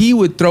those. So he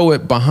would throw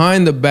it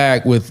behind the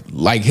back with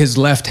like his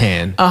left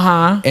hand,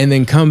 and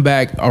then come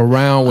back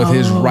around with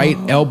his right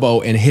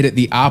elbow and hit it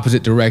the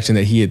opposite direction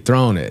that he had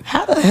thrown it.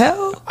 How the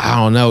hell? I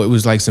don't know. It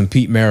was like some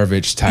Pete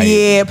Maravich type.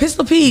 Yeah,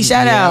 Pistol Pete,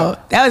 shout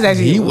out. That was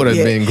actually... He would have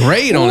been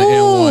great on the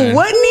N1.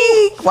 Wasn't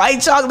he? White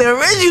Chocolate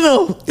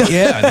original.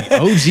 Yeah, the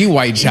OG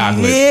White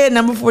Chocolate. Yeah,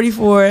 number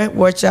 44,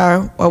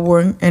 Warchar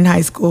Award in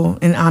high school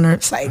in honor.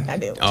 Like, I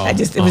did.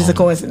 It was a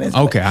coincidence.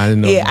 Okay, I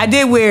didn't know. Yeah, I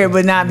did wear it,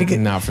 but not because...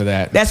 Not for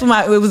that. That's when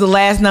it was the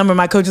last number.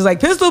 My coach was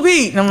like, Pistol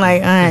Pete. And I'm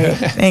like, all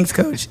right, thanks,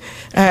 coach.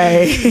 All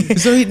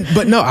right.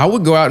 But no, I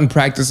would go out and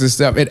practice this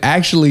stuff. It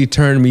actually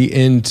turned me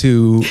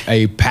into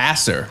a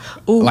passer.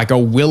 Like a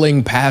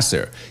willing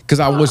passer,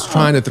 because I was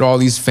trying to throw all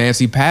these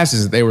fancy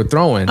passes that they were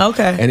throwing.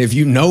 Okay. And if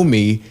you knew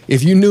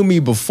me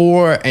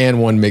before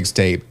and one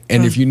mixtape,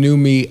 and if you knew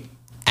me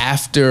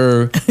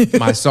after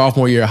my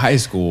sophomore year of high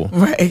school,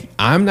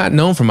 I'm not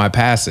known for my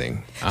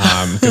passing,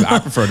 because I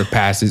prefer to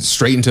pass it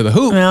straight into the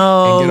hoop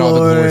and get all the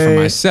glory for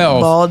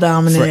myself. Ball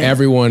dominant. For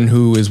everyone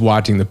who is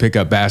watching the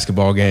pickup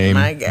basketball game.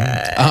 My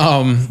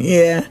God.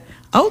 Yeah.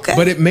 Okay.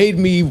 But it made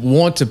me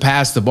want to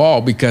pass the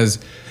ball, because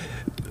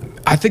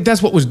I think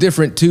that's what was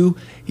different too.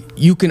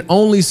 You can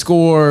only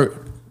score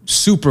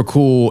super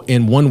cool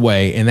in one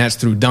way, and that's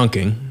through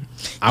dunking.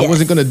 I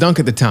wasn't going to dunk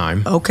at the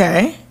time.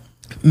 Okay.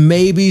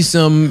 Maybe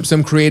some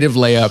creative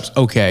layups.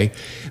 Okay.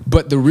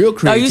 But the real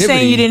creativity... Are you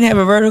saying you didn't have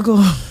a vertical?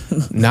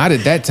 Not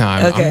at that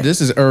time. Okay. This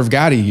is Irv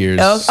Gotti years.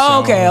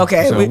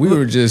 Okay. So we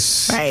were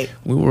just...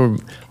 We were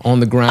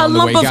on the ground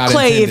the way God intended. A lump of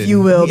clay, if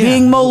you will,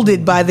 being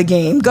molded by the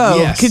game.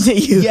 Go.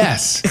 Continue.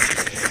 Yes.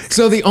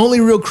 So the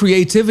only real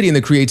creativity, and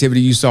the creativity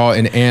you saw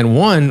in and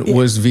one,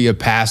 was via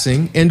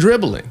passing and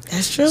dribbling.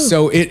 That's true.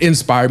 So it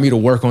inspired me to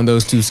work on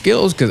those two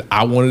skills, because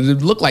I wanted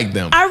to look like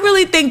them. I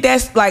really think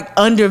that's like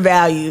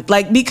undervalued.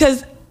 Like,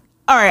 because,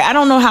 all right, I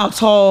don't know how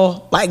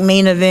tall, like,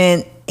 main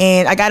event,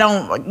 and like I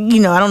don't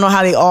know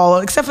how they all,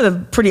 except for the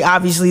pretty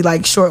obviously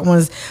like short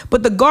ones,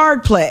 but the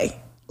guard play,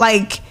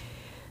 like,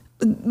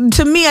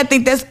 to me, I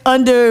think that's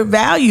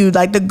undervalued.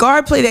 Like, the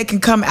guard play that can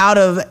come out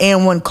of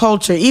and one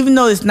culture, even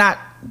though it's not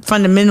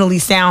fundamentally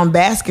sound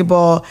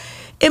basketball,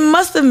 it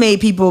must have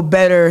made people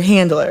better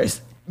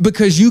handlers.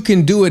 Because you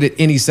can do it at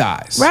any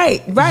size.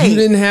 Right. You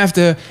didn't have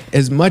to,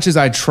 as much as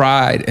I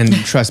tried, and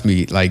trust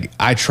me, like,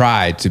 I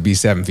tried to be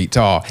 7 feet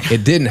tall.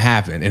 It didn't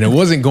happen, and it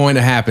wasn't going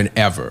to happen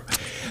ever.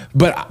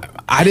 But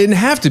I didn't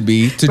have to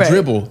be to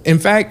dribble. In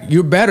fact,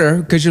 you're better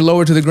because you're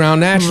lower to the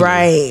ground naturally.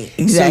 Right,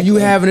 exactly. So you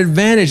have an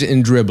advantage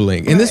in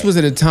dribbling. And this was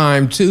at a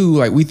time, too,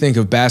 like we think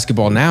of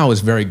basketball now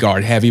as very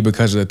guard heavy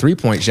because of the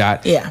three-point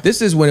shot. Yeah.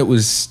 This is when it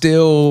was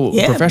still,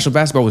 professional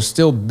basketball was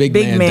still big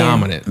man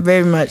dominant.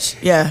 Very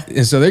much, yeah.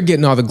 And so they're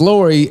getting all the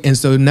glory. And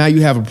so now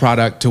you have a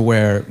product to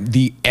where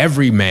the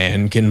every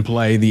man can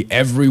play, the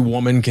every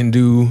woman can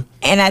do.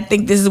 And I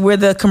think this is where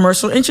the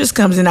commercial interest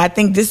comes in. I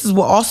think this is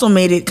what also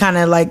made it kind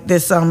of like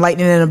this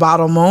lightning in a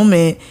bottle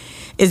moment,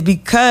 is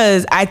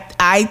because I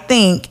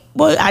think,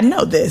 well, I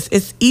know this,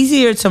 it's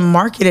easier to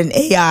market an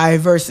AI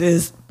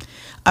versus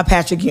a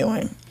Patrick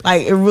Ewing.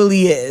 Like, it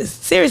really is.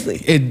 Seriously.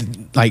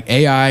 Like,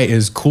 AI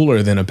is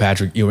cooler than a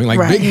Patrick Ewing.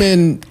 Like, big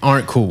men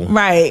aren't cool.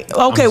 Right.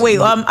 Okay,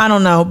 wait, I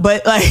don't know.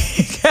 But, like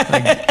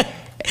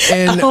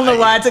I don't know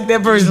why I took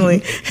that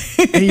personally.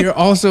 And you're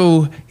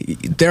also,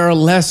 there are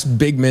less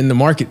big men to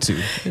market to.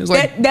 It's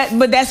like,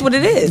 but that's what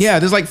it is. Yeah,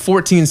 there's like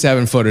 14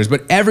 7-footers,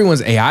 but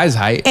everyone's AI's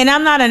height. And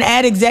I'm not an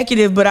ad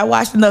executive, but I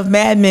watched enough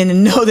Mad Men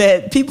and know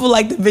that people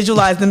like to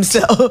visualize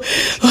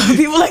themselves.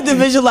 People like to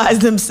visualize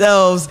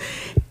themselves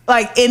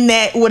like in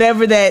that,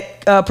 whatever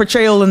that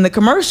portrayal in the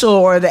commercial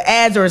or the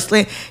ads or a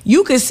slant.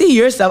 You could see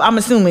yourself, I'm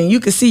assuming, you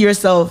could see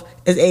yourself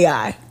as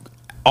AI.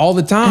 All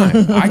the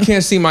time. I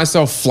can't see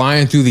myself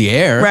flying through the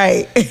air.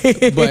 Right.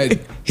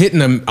 But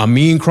hitting a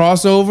mean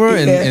crossover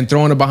and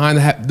throwing a behind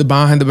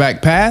the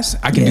back pass,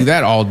 I can do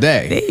that all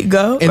day. There you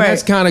go. And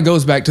that's kind of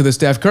goes back to the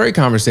Steph Curry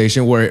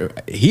conversation where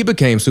he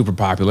became super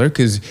popular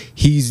because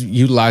he's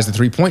utilized the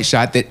 3-point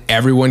shot that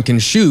everyone can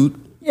shoot.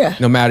 Yeah.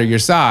 No matter your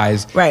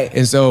size. Right.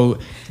 And so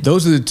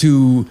those are the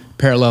two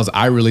parallels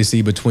I really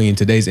see between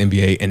today's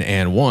NBA and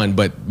And One.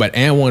 But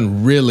And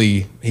One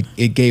really,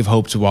 it gave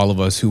hope to all of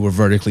us who were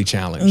vertically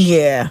challenged.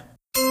 Yeah.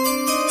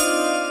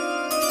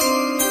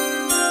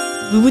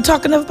 Were we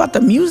talking enough about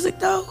the music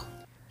though?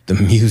 The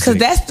music. Because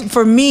that's,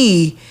 for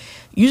me,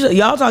 usually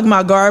y'all talking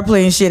about guard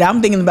play and shit.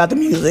 I'm thinking about the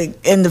music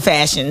and the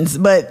fashions.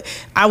 But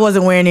I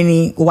wasn't wearing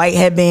any white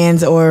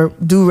headbands or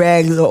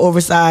do-rags or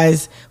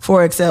oversized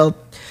 4XL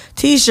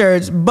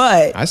T-shirts,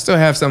 but I still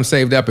have some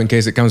saved up in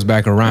case it comes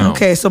back around.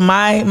 Okay, so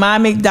my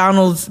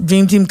McDonald's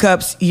Dream Team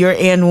cups, your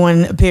And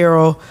One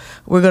apparel,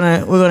 we're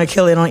gonna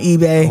kill it on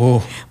eBay.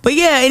 Ooh. But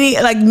yeah, any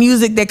like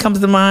music that comes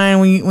to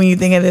mind when you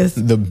think of this?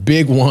 The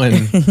big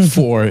one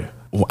for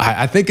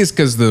I think it's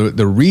because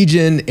the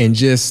region and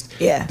just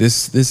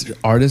this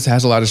artist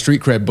has a lot of street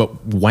cred,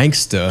 but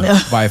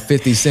Wanksta by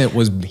 50 Cent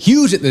was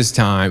huge at this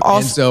time,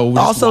 and so we're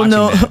also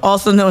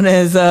known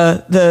as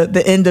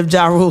the end of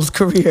Ja Rule's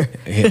career.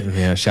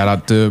 Yeah, shout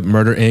out to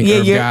Murder Inc.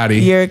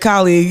 Gotti. Your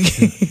colleague.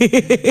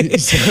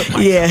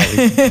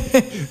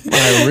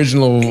 My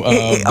original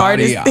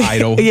body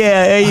idol.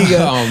 Yeah, there you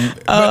go.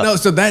 But no,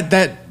 so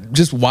that.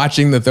 Just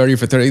watching the 30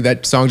 for 30,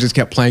 that song just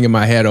kept playing in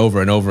my head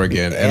over and over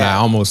again, and I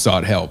almost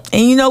sought help.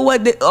 And you know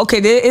what? Okay,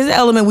 there is an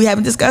element, we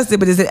haven't discussed it,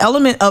 but there's an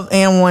element of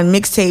And One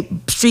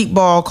mixtape street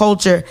ball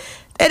culture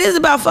that is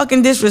about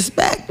fucking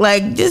disrespect.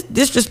 Like, just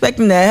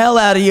disrespecting the hell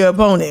out of your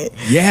opponent.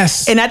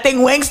 Yes. And I think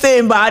Wanksta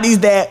embodies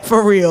that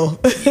for real.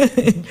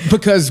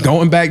 Because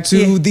going back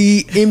to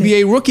the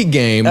NBA rookie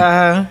game,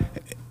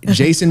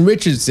 Jason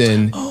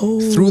Richardson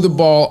threw the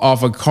ball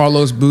off of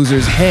Carlos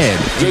Boozer's head.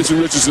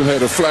 Jason Richardson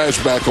had a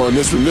flashback on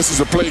this one. This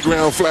is a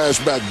playground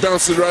flashback.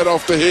 Bounces right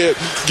off the head,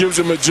 gives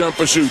him a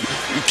jumper shoot.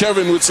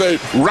 Kevin would say,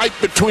 right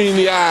between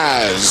the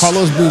eyes.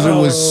 Carlos Boozer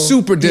was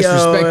super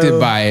disrespected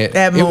by it.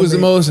 It was the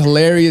most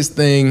hilarious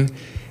thing.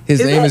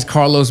 His name is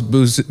Carlos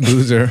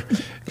Boozer.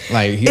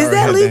 Like, is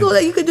that legal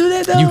that you could do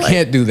that though? You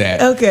can't do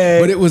that. Okay.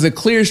 But it was a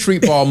clear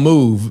street ball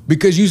move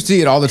because you see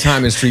it all the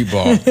time in street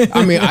ball.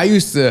 I mean,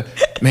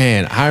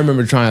 I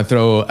remember trying to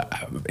throw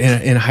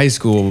in high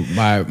school.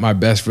 My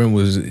best friend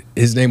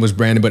his name was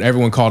Brandon, but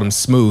everyone called him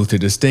Smooth to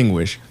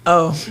distinguish.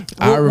 Oh.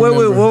 What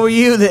were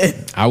you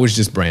then? I was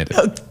just Brandon.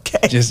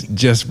 Okay.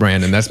 Just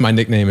Brandon. That's my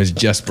nickname, is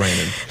just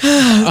Brandon.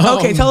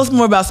 Okay, tell us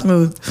more about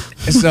Smooth.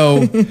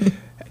 So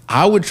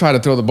I would try to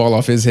throw the ball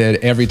off his head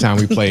every time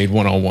we played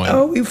one-on-one.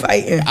 Oh, we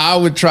fighting. I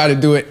would try to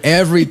do it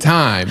every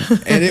time.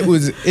 And it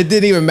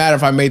didn't even matter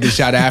if I made the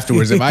shot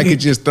afterwards. If I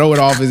could just throw it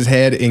off his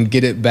head and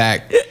get it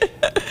back,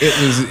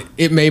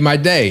 it made my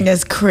day.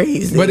 That's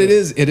crazy. But it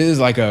is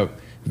like a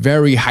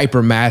very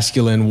hyper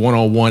masculine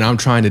one-on-one, I'm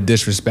trying to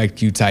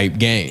disrespect you type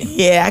game.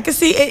 Yeah, I can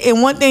see it.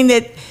 And one thing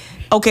that,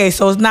 okay,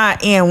 so it's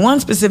not And One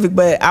specific,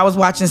 but I was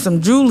watching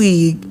some Drew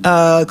League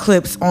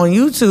clips on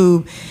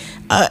YouTube.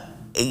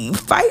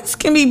 Fights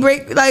can be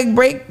break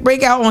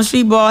out on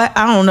street ball.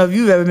 I don't know if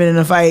you've ever been in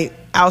a fight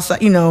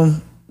outside,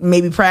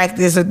 maybe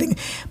practice or things.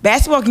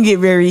 Basketball can get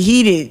very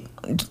heated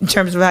in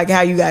terms of like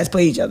how you guys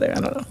play each other. I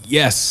don't know.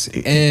 Yes,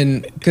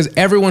 and because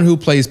everyone who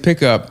plays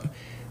pickup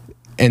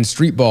and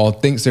street ball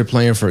thinks they're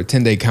playing for a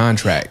 10-day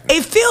contract.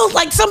 It feels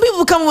like some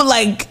people come with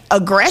like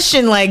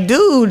aggression, like,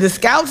 dude, the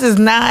scouts is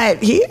not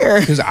here.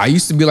 Because I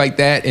used to be like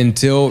that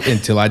until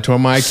I tore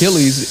my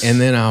Achilles, and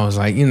then I was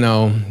like,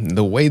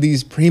 the way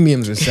these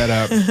premiums are set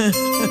up.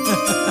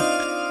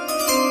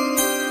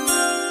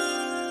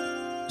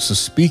 So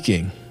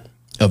speaking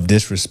of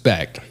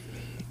disrespect,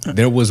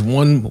 There was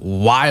one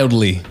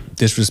wildly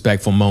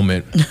disrespectful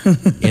moment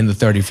in the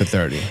 30 for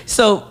 30.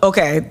 So,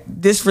 okay,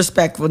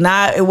 disrespectful.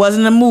 It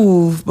wasn't a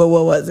move, but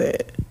what was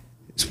it?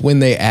 It's when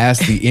they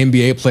asked the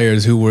NBA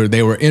players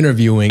they were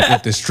interviewing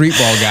if the street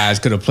ball guys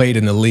could have played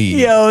in the league.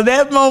 Yo,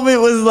 that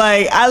moment was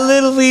like, I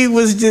literally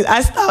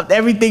I stopped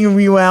everything and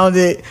rewound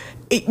it.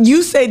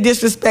 You say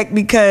disrespect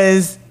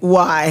because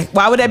why?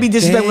 Why would that be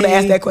disrespectful to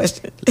ask that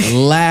question?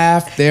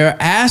 Laughed their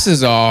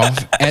asses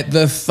off at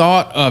the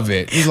thought of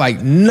it. He's like,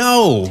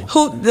 no.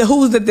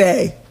 Who's the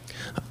they?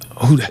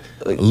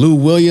 Lou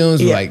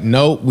Williams was like,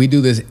 nope, we do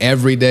this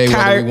every day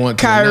whether we want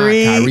to or not.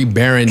 Kyrie,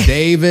 Baron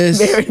Davis.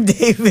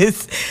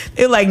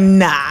 They're like,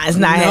 nah, it's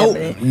not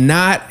happening.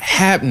 Not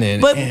happening.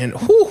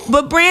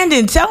 But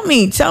Brandon, tell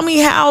me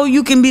how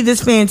you can be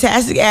this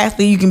fantastic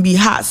athlete. You can be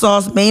hot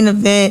sauce, main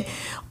event,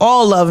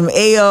 all of them,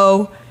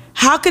 AO.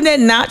 How can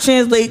that not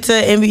translate to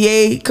an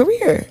NBA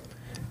career?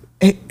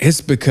 It's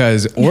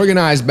because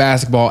organized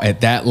basketball at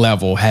that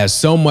level has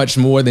so much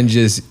more than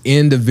just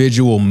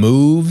individual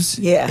moves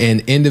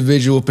and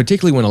individual,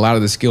 particularly when a lot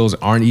of the skills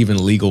aren't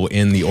even legal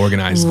in the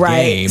organized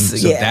game.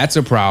 So that's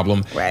a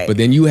problem. Right. But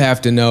then you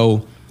have to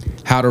know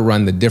how to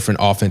run the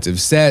different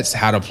offensive sets,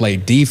 how to play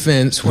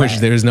defense, which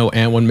there's no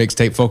and one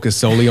mixtape focused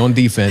solely on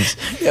defense.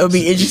 That would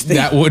be interesting.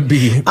 That would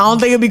be. I don't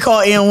think it'd be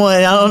called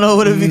and1. I don't know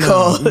what it'd be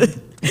called.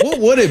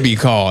 What would it be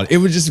called? It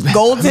would just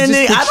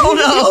goaltending. I don't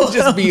know. It would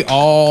just be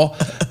all.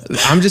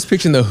 I'm just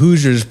picturing the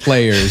Hoosiers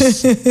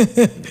players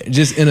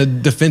just in a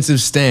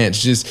defensive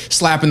stance, just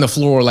slapping the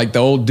floor like the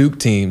old Duke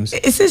teams.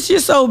 It's just you're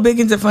so big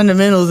into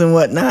fundamentals and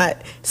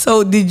whatnot.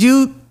 So would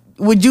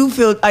you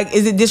feel like,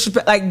 is it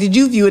disrespect? Like, did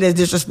you view it as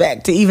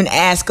disrespect to even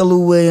ask a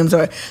Lou Williams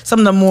or some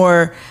of the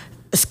more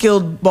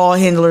skilled ball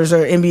handlers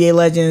or NBA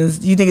legends?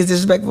 Do you think it's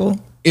disrespectful?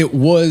 It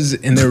was,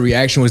 and their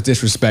reaction was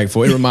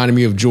disrespectful. It reminded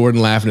me of Jordan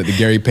laughing at the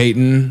Gary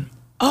Payton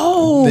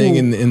thing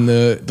in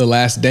the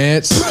Last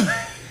Dance.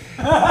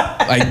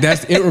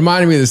 It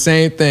reminded me of the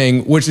same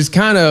thing, which is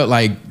kind of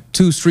like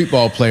two street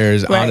ball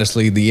players. Right.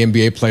 Honestly, the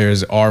NBA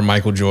players are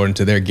Michael Jordan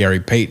to their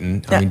Gary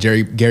Payton. I mean,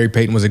 Gary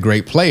Payton was a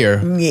great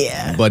player,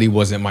 but he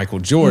wasn't Michael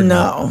Jordan.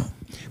 No.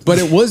 But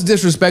it was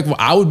disrespectful.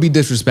 I would be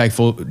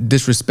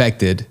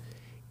disrespected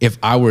if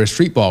I were a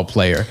street ball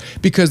player,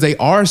 because they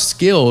are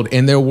skilled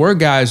and there were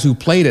guys who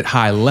played at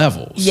high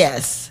levels.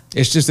 Yes.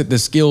 It's just that the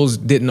skills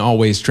didn't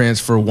always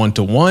transfer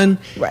one-to-one.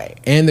 Right.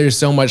 And there's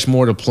so much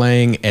more to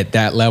playing at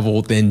that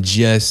level than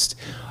just,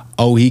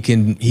 he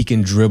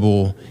can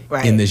dribble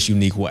in this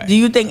unique way. Do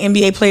you think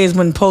NBA players,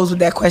 when posed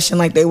with that question,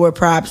 like they were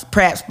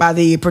perhaps by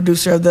the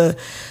producer of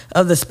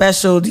the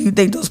special, do you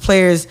think those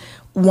players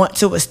want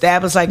to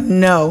establish, like,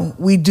 no,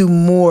 we do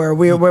more.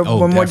 We're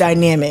more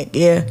dynamic.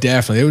 Yeah,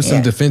 definitely. There was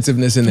some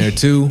defensive-ness in there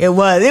too. It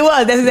was.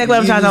 That's exactly what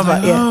I'm trying to talk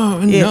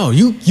about. No,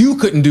 you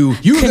couldn't do.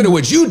 You were good at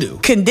what you do.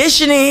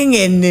 Conditioning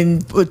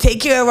and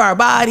take care of our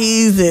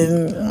bodies,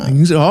 and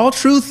these are all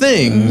true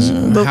things.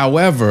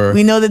 However,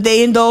 we know that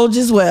they indulge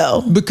as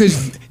well.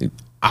 Because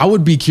I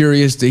would be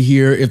curious to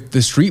hear if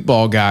the street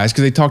ball guys,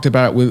 because they talked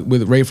about it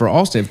with Rafer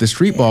Alston, if the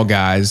street ball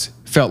guys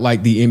felt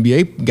like the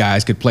NBA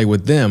guys could play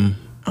with them.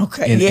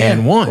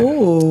 And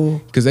one.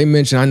 Because they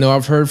mentioned, I know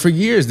I've heard for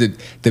years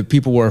that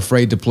people were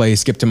afraid to play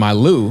Skip to My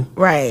Lou.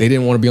 Right. They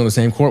didn't want to be on the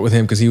same court with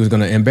him because he was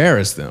going to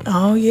embarrass them.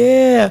 Oh,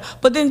 yeah.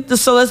 But then,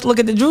 so let's look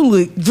at the Drew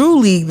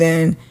League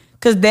then.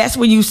 Because that's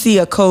when you see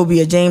a Kobe,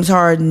 a James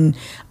Harden.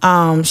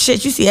 You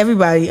see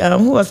everybody.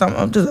 Who else?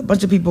 There's a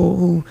bunch of people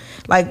who,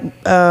 like...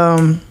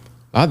 a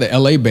lot of the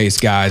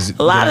LA-based guys.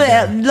 A lot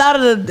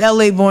of the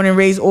LA born and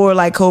raised, or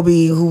like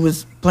Kobe, who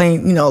was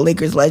playing,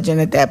 Lakers legend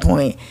at that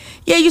point.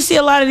 Yeah, you see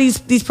a lot of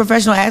these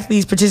professional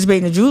athletes participate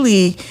in the Drew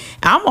League.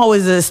 I'm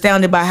always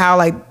astounded by how,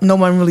 like, no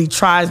one really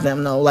tries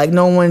them, though. Like,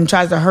 no one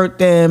tries to hurt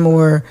them,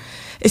 or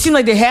it seems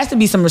like there has to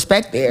be some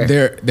respect there.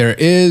 There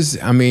is.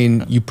 I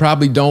mean, you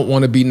probably don't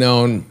want to be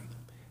known.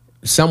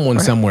 Someone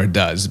somewhere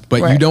does,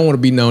 but you don't want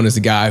to be known as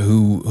the guy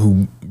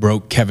who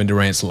broke Kevin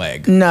Durant's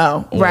leg.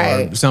 No,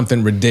 or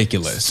something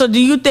ridiculous. So do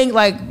you think,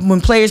 like,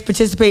 when players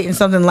participate in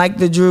something like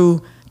the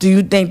Drew, do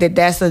you think that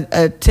that's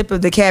a tip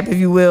of the cap, if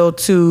you will,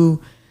 to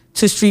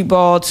street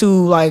ball, to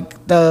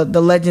like the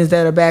legends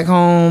that are back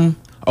home?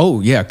 Oh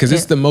yeah, because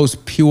it's the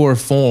most pure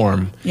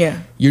form. Yeah,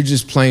 you're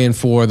just playing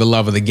for the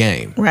love of the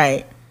game.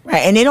 Right,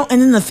 and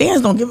then the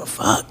fans don't give a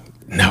fuck.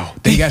 No,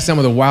 they got some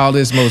of the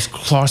wildest, most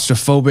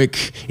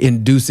claustrophobic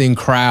inducing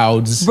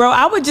crowds. Bro,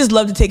 I would just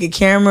love to take a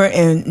camera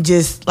and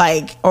just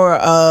or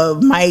a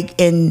mic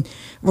and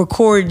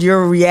record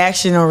your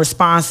reaction or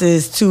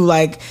responses to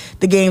like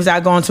the games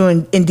I've gone to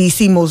in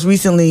DC most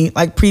recently,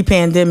 like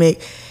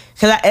pre-pandemic.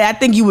 Because I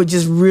think you would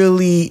just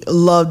really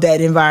love that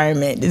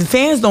environment. The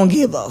fans don't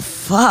give a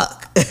fuck.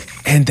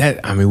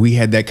 And we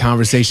had that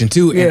conversation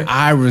too, and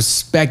I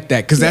respect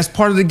that because that's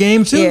part of the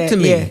game too to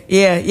me.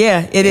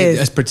 Yeah, it is.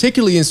 That's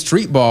particularly in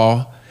street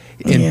ball,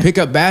 in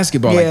pickup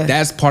basketball, like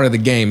that's part of the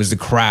game is the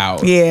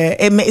crowd. Yeah,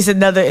 it's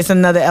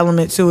another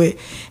element to it,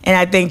 and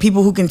I think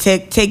people who can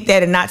take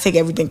that and not take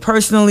everything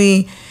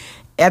personally,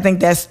 I think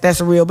that's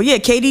real. But yeah,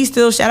 KD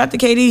still, shout out to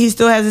KD, he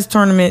still has his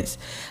tournaments.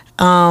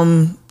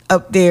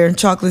 up there in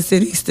Chocolate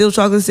City. Still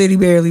Chocolate City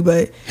barely,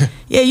 but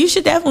yeah, you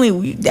should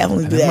definitely do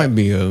that. Might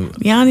be a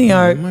Beyond the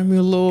Arc. Might be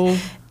a little.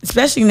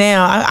 Especially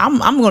now,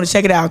 I'm going to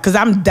check it out because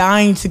I'm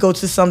dying to go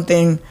to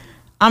something.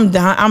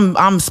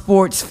 I'm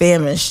sports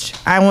famished.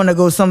 I want to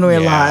go somewhere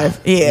live.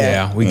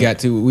 Yeah.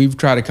 We've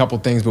tried a couple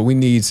things, but we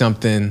need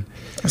something.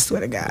 I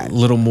swear to God. A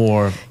little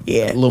more.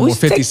 Yeah. A little more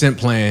 50 Cent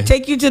playing.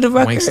 Take you to the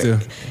record.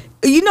 Wankster.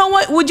 You know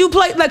what? Would you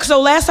play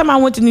so last time I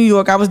went to New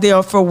York, I was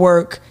there for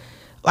work.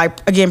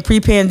 Like again,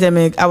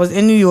 pre-pandemic, I was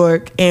in New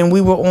York and we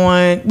were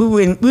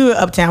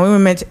uptown.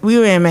 We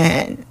were in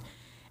Manhattan.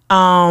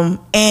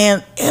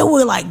 And it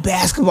were like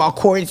basketball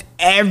courts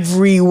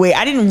everywhere.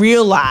 I didn't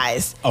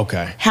realize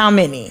how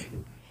many.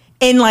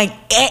 And like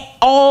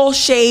all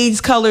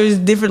shades, colors,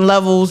 different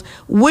levels.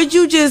 Would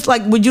you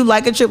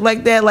like a trip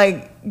like that?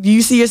 Like, do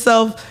you see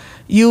yourself,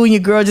 you and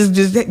your girl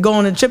just go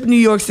on a trip in New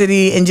York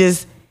City and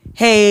just,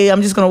 hey,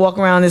 I'm just gonna walk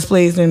around this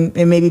place and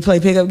maybe play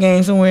pickup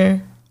games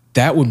somewhere?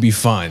 That would be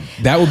fun.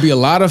 That would be a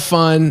lot of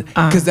fun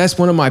because that's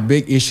one of my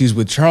big issues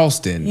with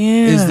Charleston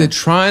is that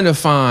trying to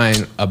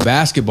find a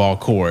basketball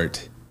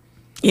court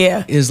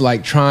is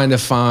like trying to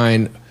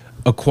find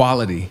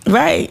equality.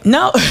 Right.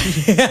 No.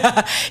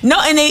 No,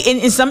 and they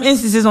in some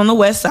instances on the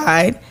west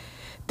side,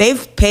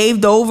 they've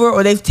paved over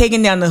or they've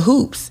taken down the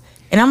hoops.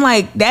 And I'm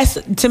like, that's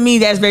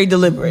very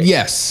deliberate.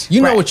 Yes.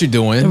 You know what you're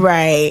doing.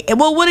 Right. And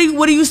well, what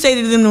do you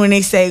say to them when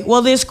they say,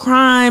 well, there's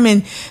crime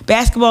and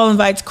basketball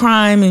invites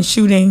crime and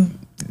shooting?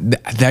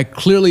 That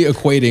clearly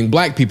equating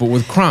black people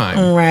with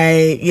crime.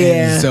 Right,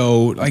 yeah. And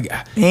so, like...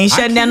 They ain't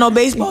shutting down no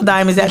baseball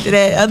diamonds after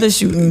that other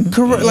shooting.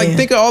 Correct. Yeah. Like,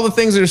 think of all the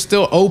things that are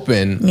still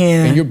open,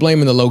 and you're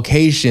blaming the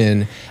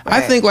location. Right.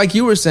 I think, like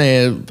you were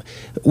saying,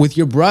 with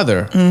your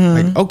brother,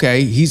 like,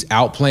 okay, he's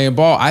out playing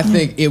ball. I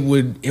think it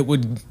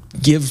would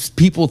give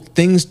people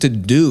things to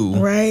do.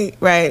 Right.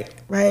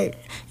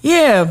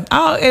 Yeah.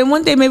 And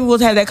one day maybe we'll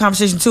have that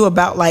conversation too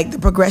about like the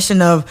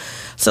progression of,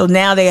 so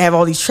now they have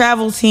all these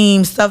travel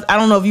teams stuff. I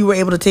don't know if you were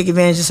able to take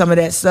advantage of some of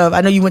that stuff.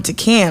 I know you went to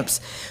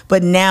camps,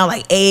 but now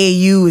like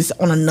AAU is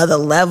on another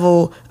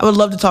level. I would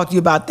love to talk to you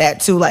about that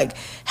too, like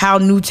how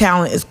new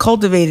talent is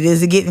cultivated.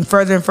 Is it getting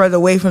further and further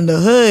away from the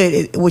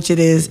hood, which it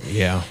is?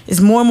 Yeah. It's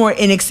more and more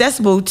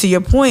inaccessible, to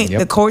your point.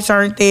 The courts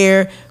aren't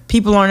there.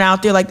 People aren't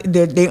out there. Like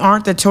they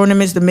aren't the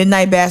tournaments, the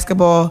midnight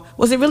basketball.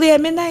 Was it really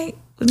at midnight?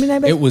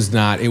 It was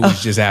not. It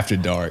was just after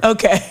dark.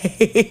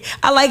 Okay.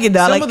 I like it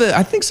though.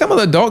 I think some of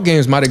the adult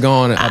games might have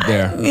gone up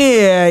there.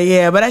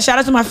 Yeah. But I shout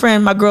out to my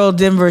friend, my girl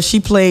Denver. She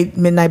played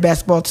midnight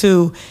basketball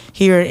too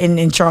here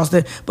in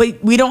Charleston.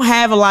 But we don't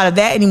have a lot of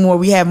that anymore.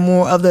 We have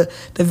more of the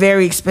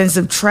very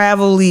expensive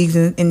travel leagues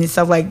and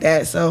stuff like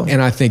that. So.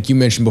 And I think you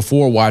mentioned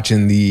before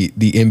watching the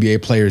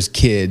NBA players'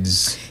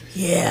 kids.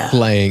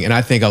 Playing, and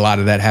I think a lot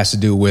of that has to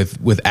do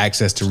with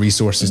access to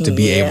resources to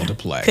be able to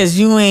play. Because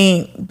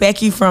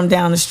Becky from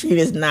down the street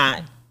is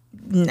not.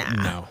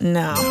 No.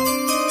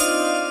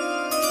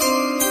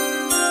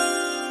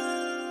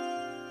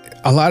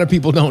 A lot of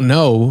people don't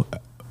know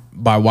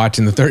by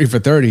watching the 30 for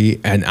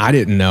 30, and I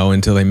didn't know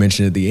until they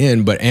mentioned it at the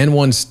end, but And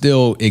One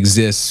still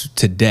exists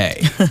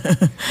today.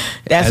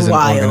 That's as an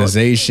wild.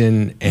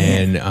 Organization,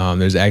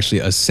 and there's actually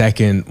a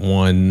second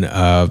one,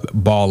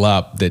 Ball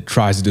Up, that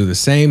tries to do the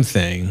same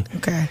thing.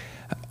 Okay.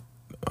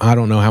 I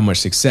don't know how much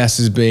success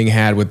is being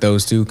had with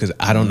those two because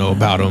I don't know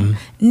about them.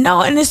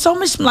 No, and there's so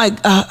much like,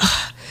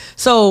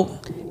 so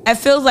it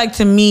feels like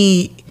to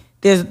me,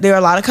 there are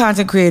a lot of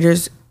content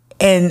creators,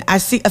 and I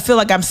feel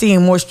like I'm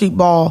seeing more street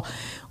ball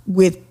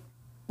with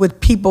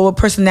people, with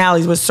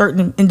personalities, with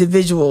certain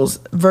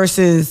individuals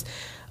versus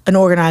an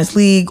organized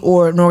league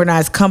or an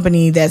organized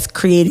company that's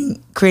creating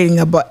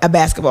a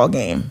basketball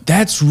game.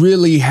 That's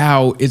really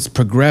how it's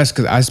progressed,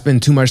 because I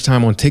spend too much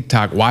time on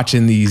TikTok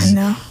watching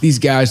these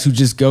guys who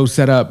just go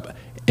set up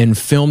and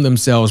film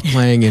themselves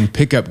playing in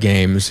pickup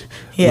games,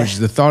 which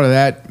the thought of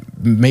that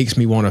makes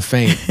me want to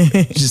faint.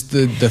 Just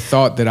the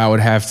thought that I would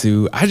have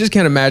to, I just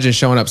can't imagine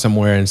showing up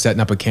somewhere and setting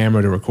up a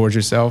camera to record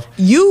yourself.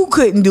 You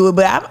couldn't do it,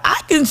 but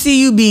I can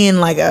see you being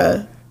like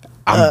I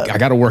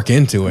got to work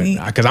into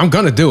it because I'm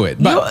going to do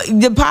it. But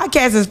the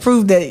podcast has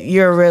proved that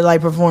you're a red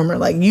light performer.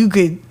 Like you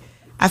could,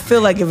 I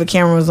feel like if a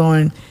camera was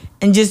on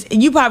and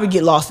you probably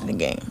get lost in the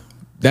game.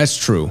 That's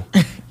true.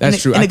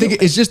 That's true. I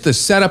think it's just the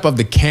setup of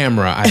the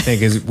camera, I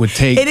think, would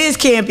take... It is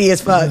campy as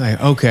fuck. Like,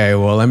 okay,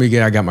 well,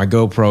 I got my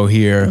GoPro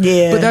here.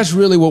 Yeah. But that's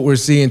really what we're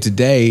seeing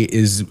today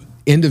is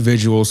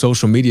individual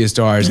social media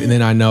stars. And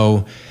then I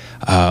know,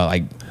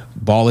 like,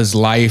 Ball is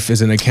Life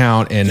is an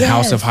account, and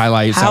House of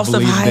Highlights, I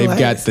believe they've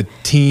got the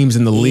teams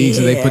and the leagues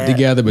that they put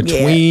together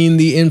between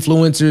the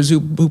influencers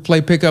who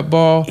play pickup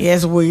ball. Yeah,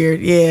 it's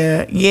weird.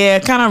 Yeah,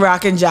 kind of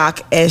rock and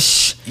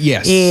jock-ish.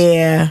 Yes.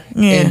 Yeah.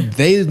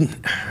 And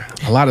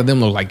a lot of them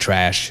look like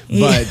trash.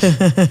 But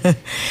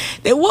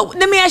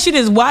let me ask you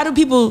this: why do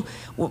people,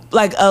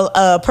 like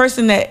a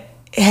person that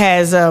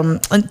has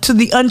to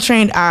the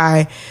untrained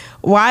eye,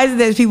 why is it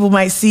that people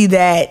might see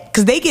that?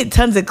 Because they get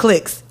tons of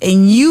clicks,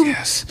 and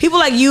people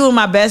like you and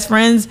my best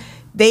friends,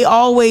 they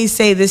always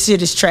say this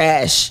shit is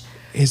trash.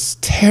 It's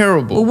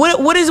terrible.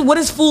 What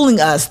is fooling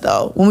us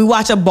though when we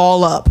watch a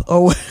ball up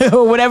or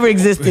whatever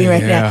existing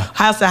right now?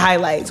 House of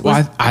highlights.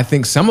 Well, I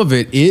think some of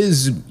it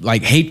is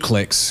like hate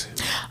clicks.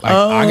 Like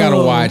I gotta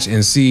watch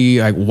and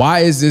see like why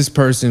is this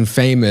person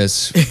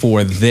famous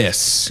for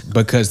this?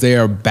 Because they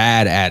are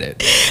bad at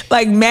it.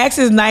 Like Max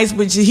is nice,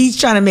 but he's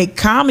trying to make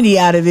comedy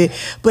out of it.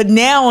 But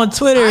now on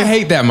Twitter, I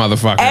hate that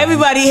motherfucker.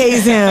 Everybody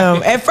hates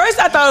him. At first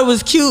I thought it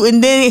was cute,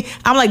 and then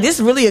I'm like, this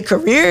is really a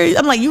career?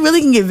 I'm like, you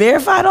really can get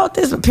verified off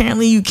this?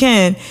 Apparently you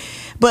can.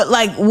 But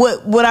like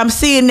what I'm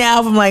seeing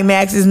now from like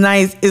Max is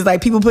nice is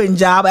like people putting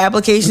job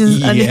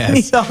applications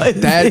underneath all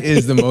his that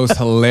is the most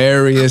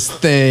hilarious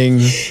thing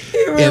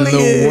really in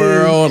the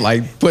world.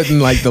 Like putting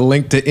like the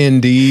link to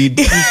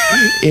Indeed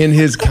in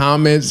his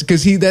comments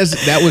because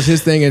that was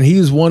his thing, and he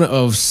was one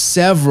of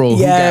several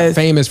who got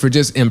famous for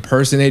just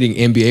impersonating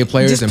NBA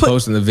players just and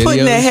posting the videos,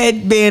 putting the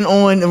headband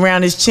on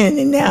around his chin,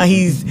 and now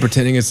he's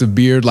pretending it's a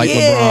beard like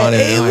LeBron. And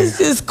it was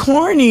just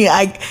corny.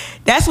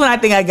 That's when I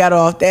think I got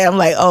off that. I'm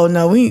like, oh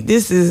no,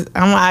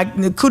 I'm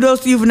like,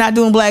 kudos to you for not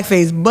doing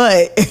blackface,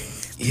 but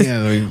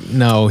yeah,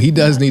 no, he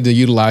does need to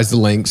utilize the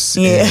links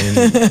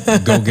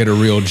and go get a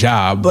real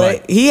job.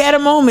 But he had a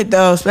moment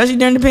though, especially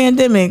during the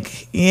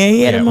pandemic. Yeah,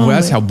 he had a moment. Well,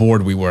 that's how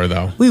bored we were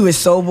though. We were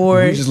so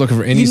bored. We were just looking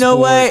for any You know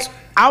sports. what?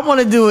 I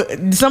want to do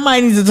it.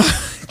 Somebody needs to talk.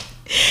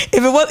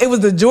 If it was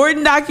the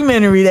Jordan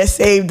documentary that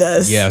saved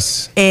us.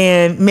 Yes.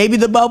 And maybe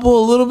the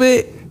bubble a little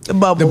bit. The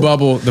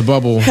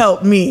bubble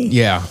helped me.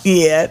 Yeah,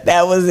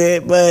 that was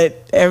it.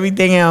 But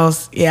everything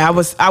else,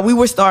 we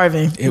were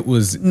starving. It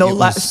was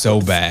so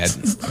bad.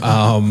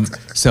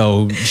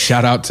 So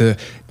shout out to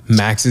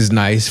Max is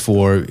Nice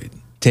for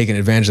taking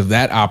advantage of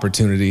that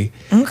opportunity.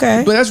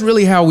 Okay, but that's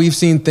really how we've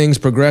seen things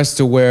progress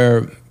to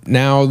where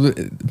now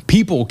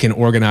people can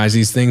organize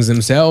these things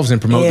themselves and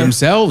promote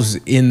themselves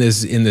in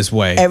this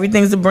way.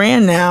 Everything's a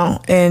brand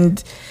now,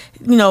 and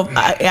you know,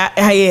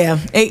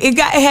 it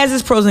has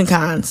its pros and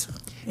cons.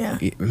 Yeah.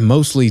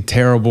 Mostly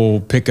terrible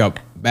pickup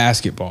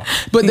basketball,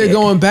 but they're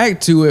going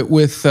back to it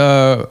with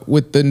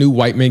the new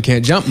White Men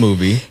Can't Jump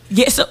movie.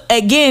 Yeah. So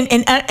again,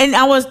 and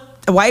I was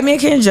White Man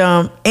Can't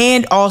Jump,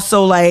 and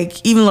also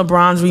like even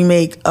LeBron's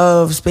remake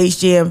of Space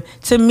Jam.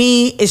 To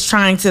me, is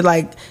trying to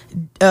like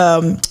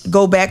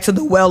go back to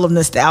the well of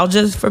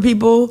nostalgia for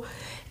people,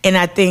 and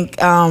I think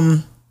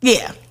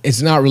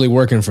it's not really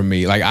working for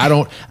me. Like I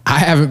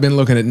haven't been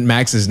looking at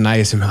Max is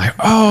Nice and be like,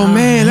 oh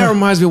man, that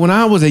reminds me when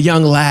I was a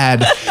young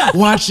lad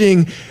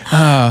watching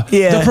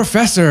The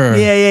Professor.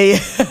 Yeah.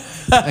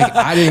 Like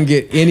I didn't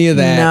get any of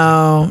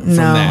that. From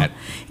that.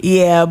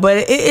 Yeah,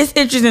 but it's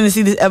interesting to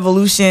see this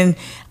evolution.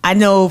 I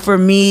know for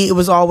me, it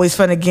was always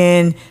fun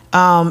again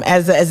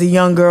as a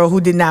young girl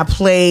who did not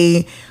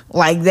play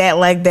like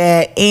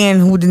that,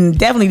 and who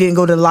definitely didn't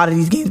go to a lot of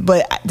these games.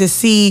 But to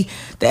see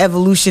the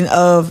evolution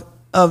of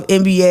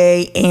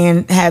NBA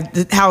and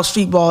how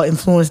street ball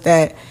influenced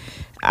that,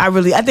 I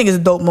think it's a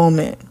dope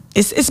moment.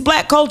 It's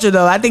black culture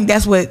though. I think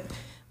that's what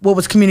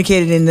was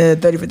communicated in the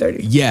 30 for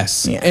 30.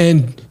 Yes,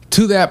 and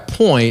to that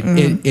point,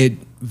 it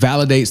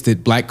validates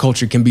that black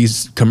culture can be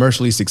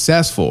commercially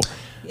successful.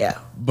 Yeah,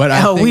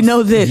 but we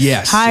know this.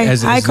 Yes, hi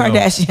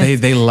Kardashian.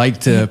 They like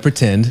to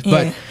pretend,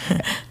 but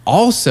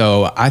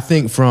also I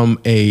think from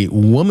a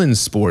woman's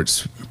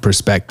sports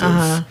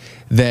perspective,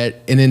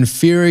 that an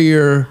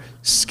inferior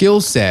skill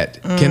set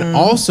can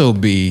also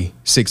be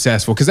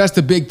successful, because that's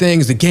the big thing.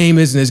 Is the game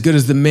isn't as good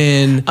as the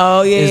men.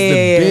 Oh yeah, is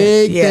the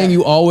big thing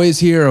you always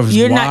hear of.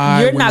 You're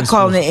not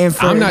calling it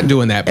inferior. I'm not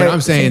doing that, but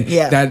I'm saying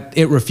that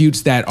it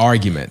refutes that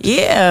argument.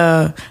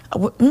 Yeah,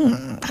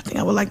 I think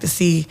I would like to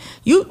see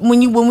you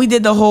when we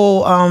did the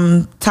whole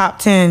top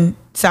 10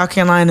 South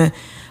Carolina.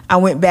 I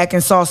went back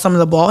and saw some of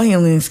the ball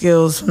handling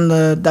skills from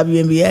the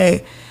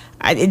WNBA.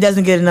 It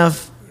doesn't get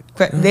enough.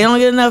 They don't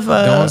get enough.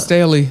 Dawn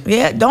Staley.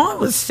 Yeah, Dawn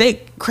was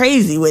sick,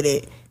 crazy with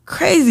it,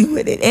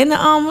 and the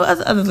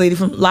other lady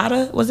from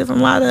Lotta, was it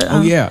from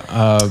Lotta?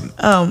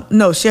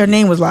 No, her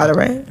name was Lotta,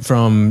 right?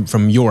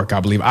 From York, I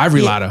believe.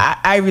 Ivory Lotta.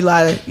 Ivory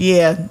Lotta.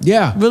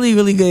 Yeah. Really,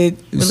 really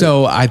good. Really.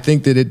 So I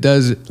think that it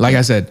does. Like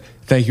I said,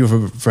 thank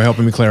you for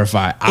helping me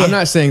clarify. I'm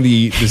not saying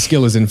the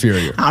skill is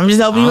inferior. I'm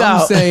just helping you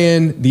out. I'm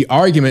saying the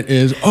argument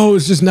is,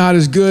 it's just not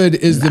as good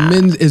as the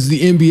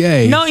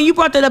NBA. No, and you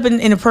brought that up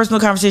in a personal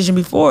conversation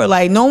before.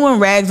 Like, no one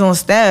rags on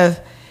Steph.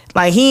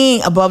 Like, he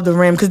ain't above the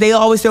rim, because they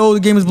always say, the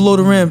game is below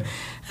the rim.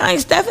 Like,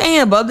 Steph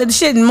ain't above the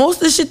shit. And most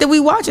of the shit that we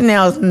watching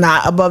now is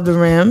not above the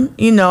rim,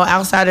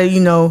 outside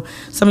of,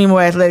 some of your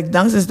more athletic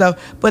dunks and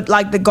stuff. But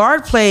like the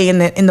guard play and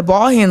the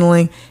ball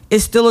handling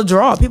is still a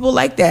draw. People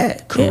like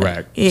that.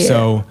 Correct. Yeah.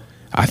 So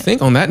I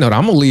think on that note,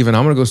 I'm gonna leave and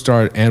I'm gonna go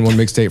start and one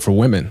mixtape for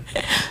women.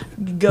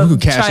 Go can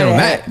cash in on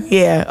that.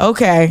 Yeah,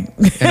 okay.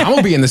 And I'm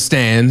gonna be in the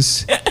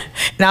stands.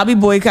 And I'll be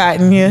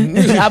boycotting you.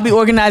 I'll be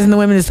organizing the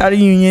women to start a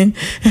union.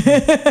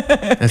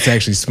 That's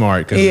actually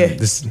smart,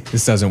 because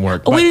this doesn't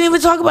work. We didn't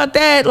even talk about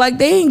that. Like,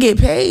 they didn't get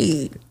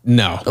paid.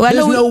 No.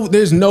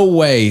 There's no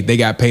way they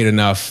got paid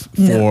enough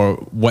for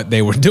what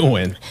they were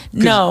doing.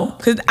 No,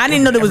 because I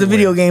didn't know there was a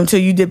video game until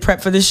you did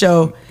prep for the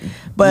show.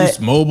 But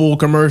mobile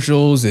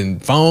commercials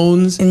and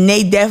phones. And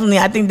they definitely,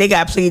 I think they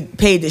got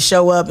paid to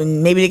show up,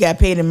 and maybe they got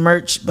paid in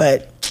merch,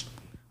 but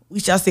we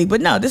shall see.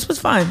 But no, this was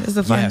fun. This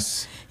was fun.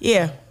 Yes.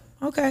 Yeah.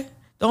 Okay.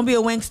 Don't be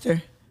a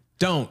wankster.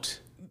 Don't.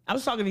 I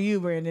was talking to you,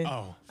 Brandon.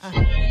 Oh.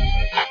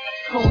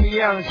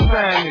 Coney Island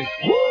Spanish.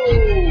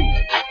 Woo!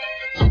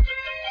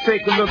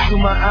 Take a look through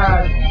my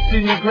eyes.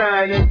 See me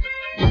grinding.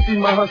 You see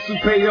my hustle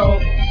pay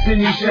off. See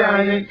me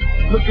shining.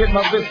 Look at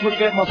my wrist, look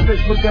at my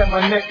fist, look at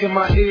my neck and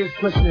my ears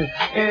glistening.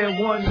 And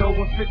one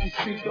over 50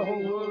 speak the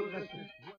whole world listening.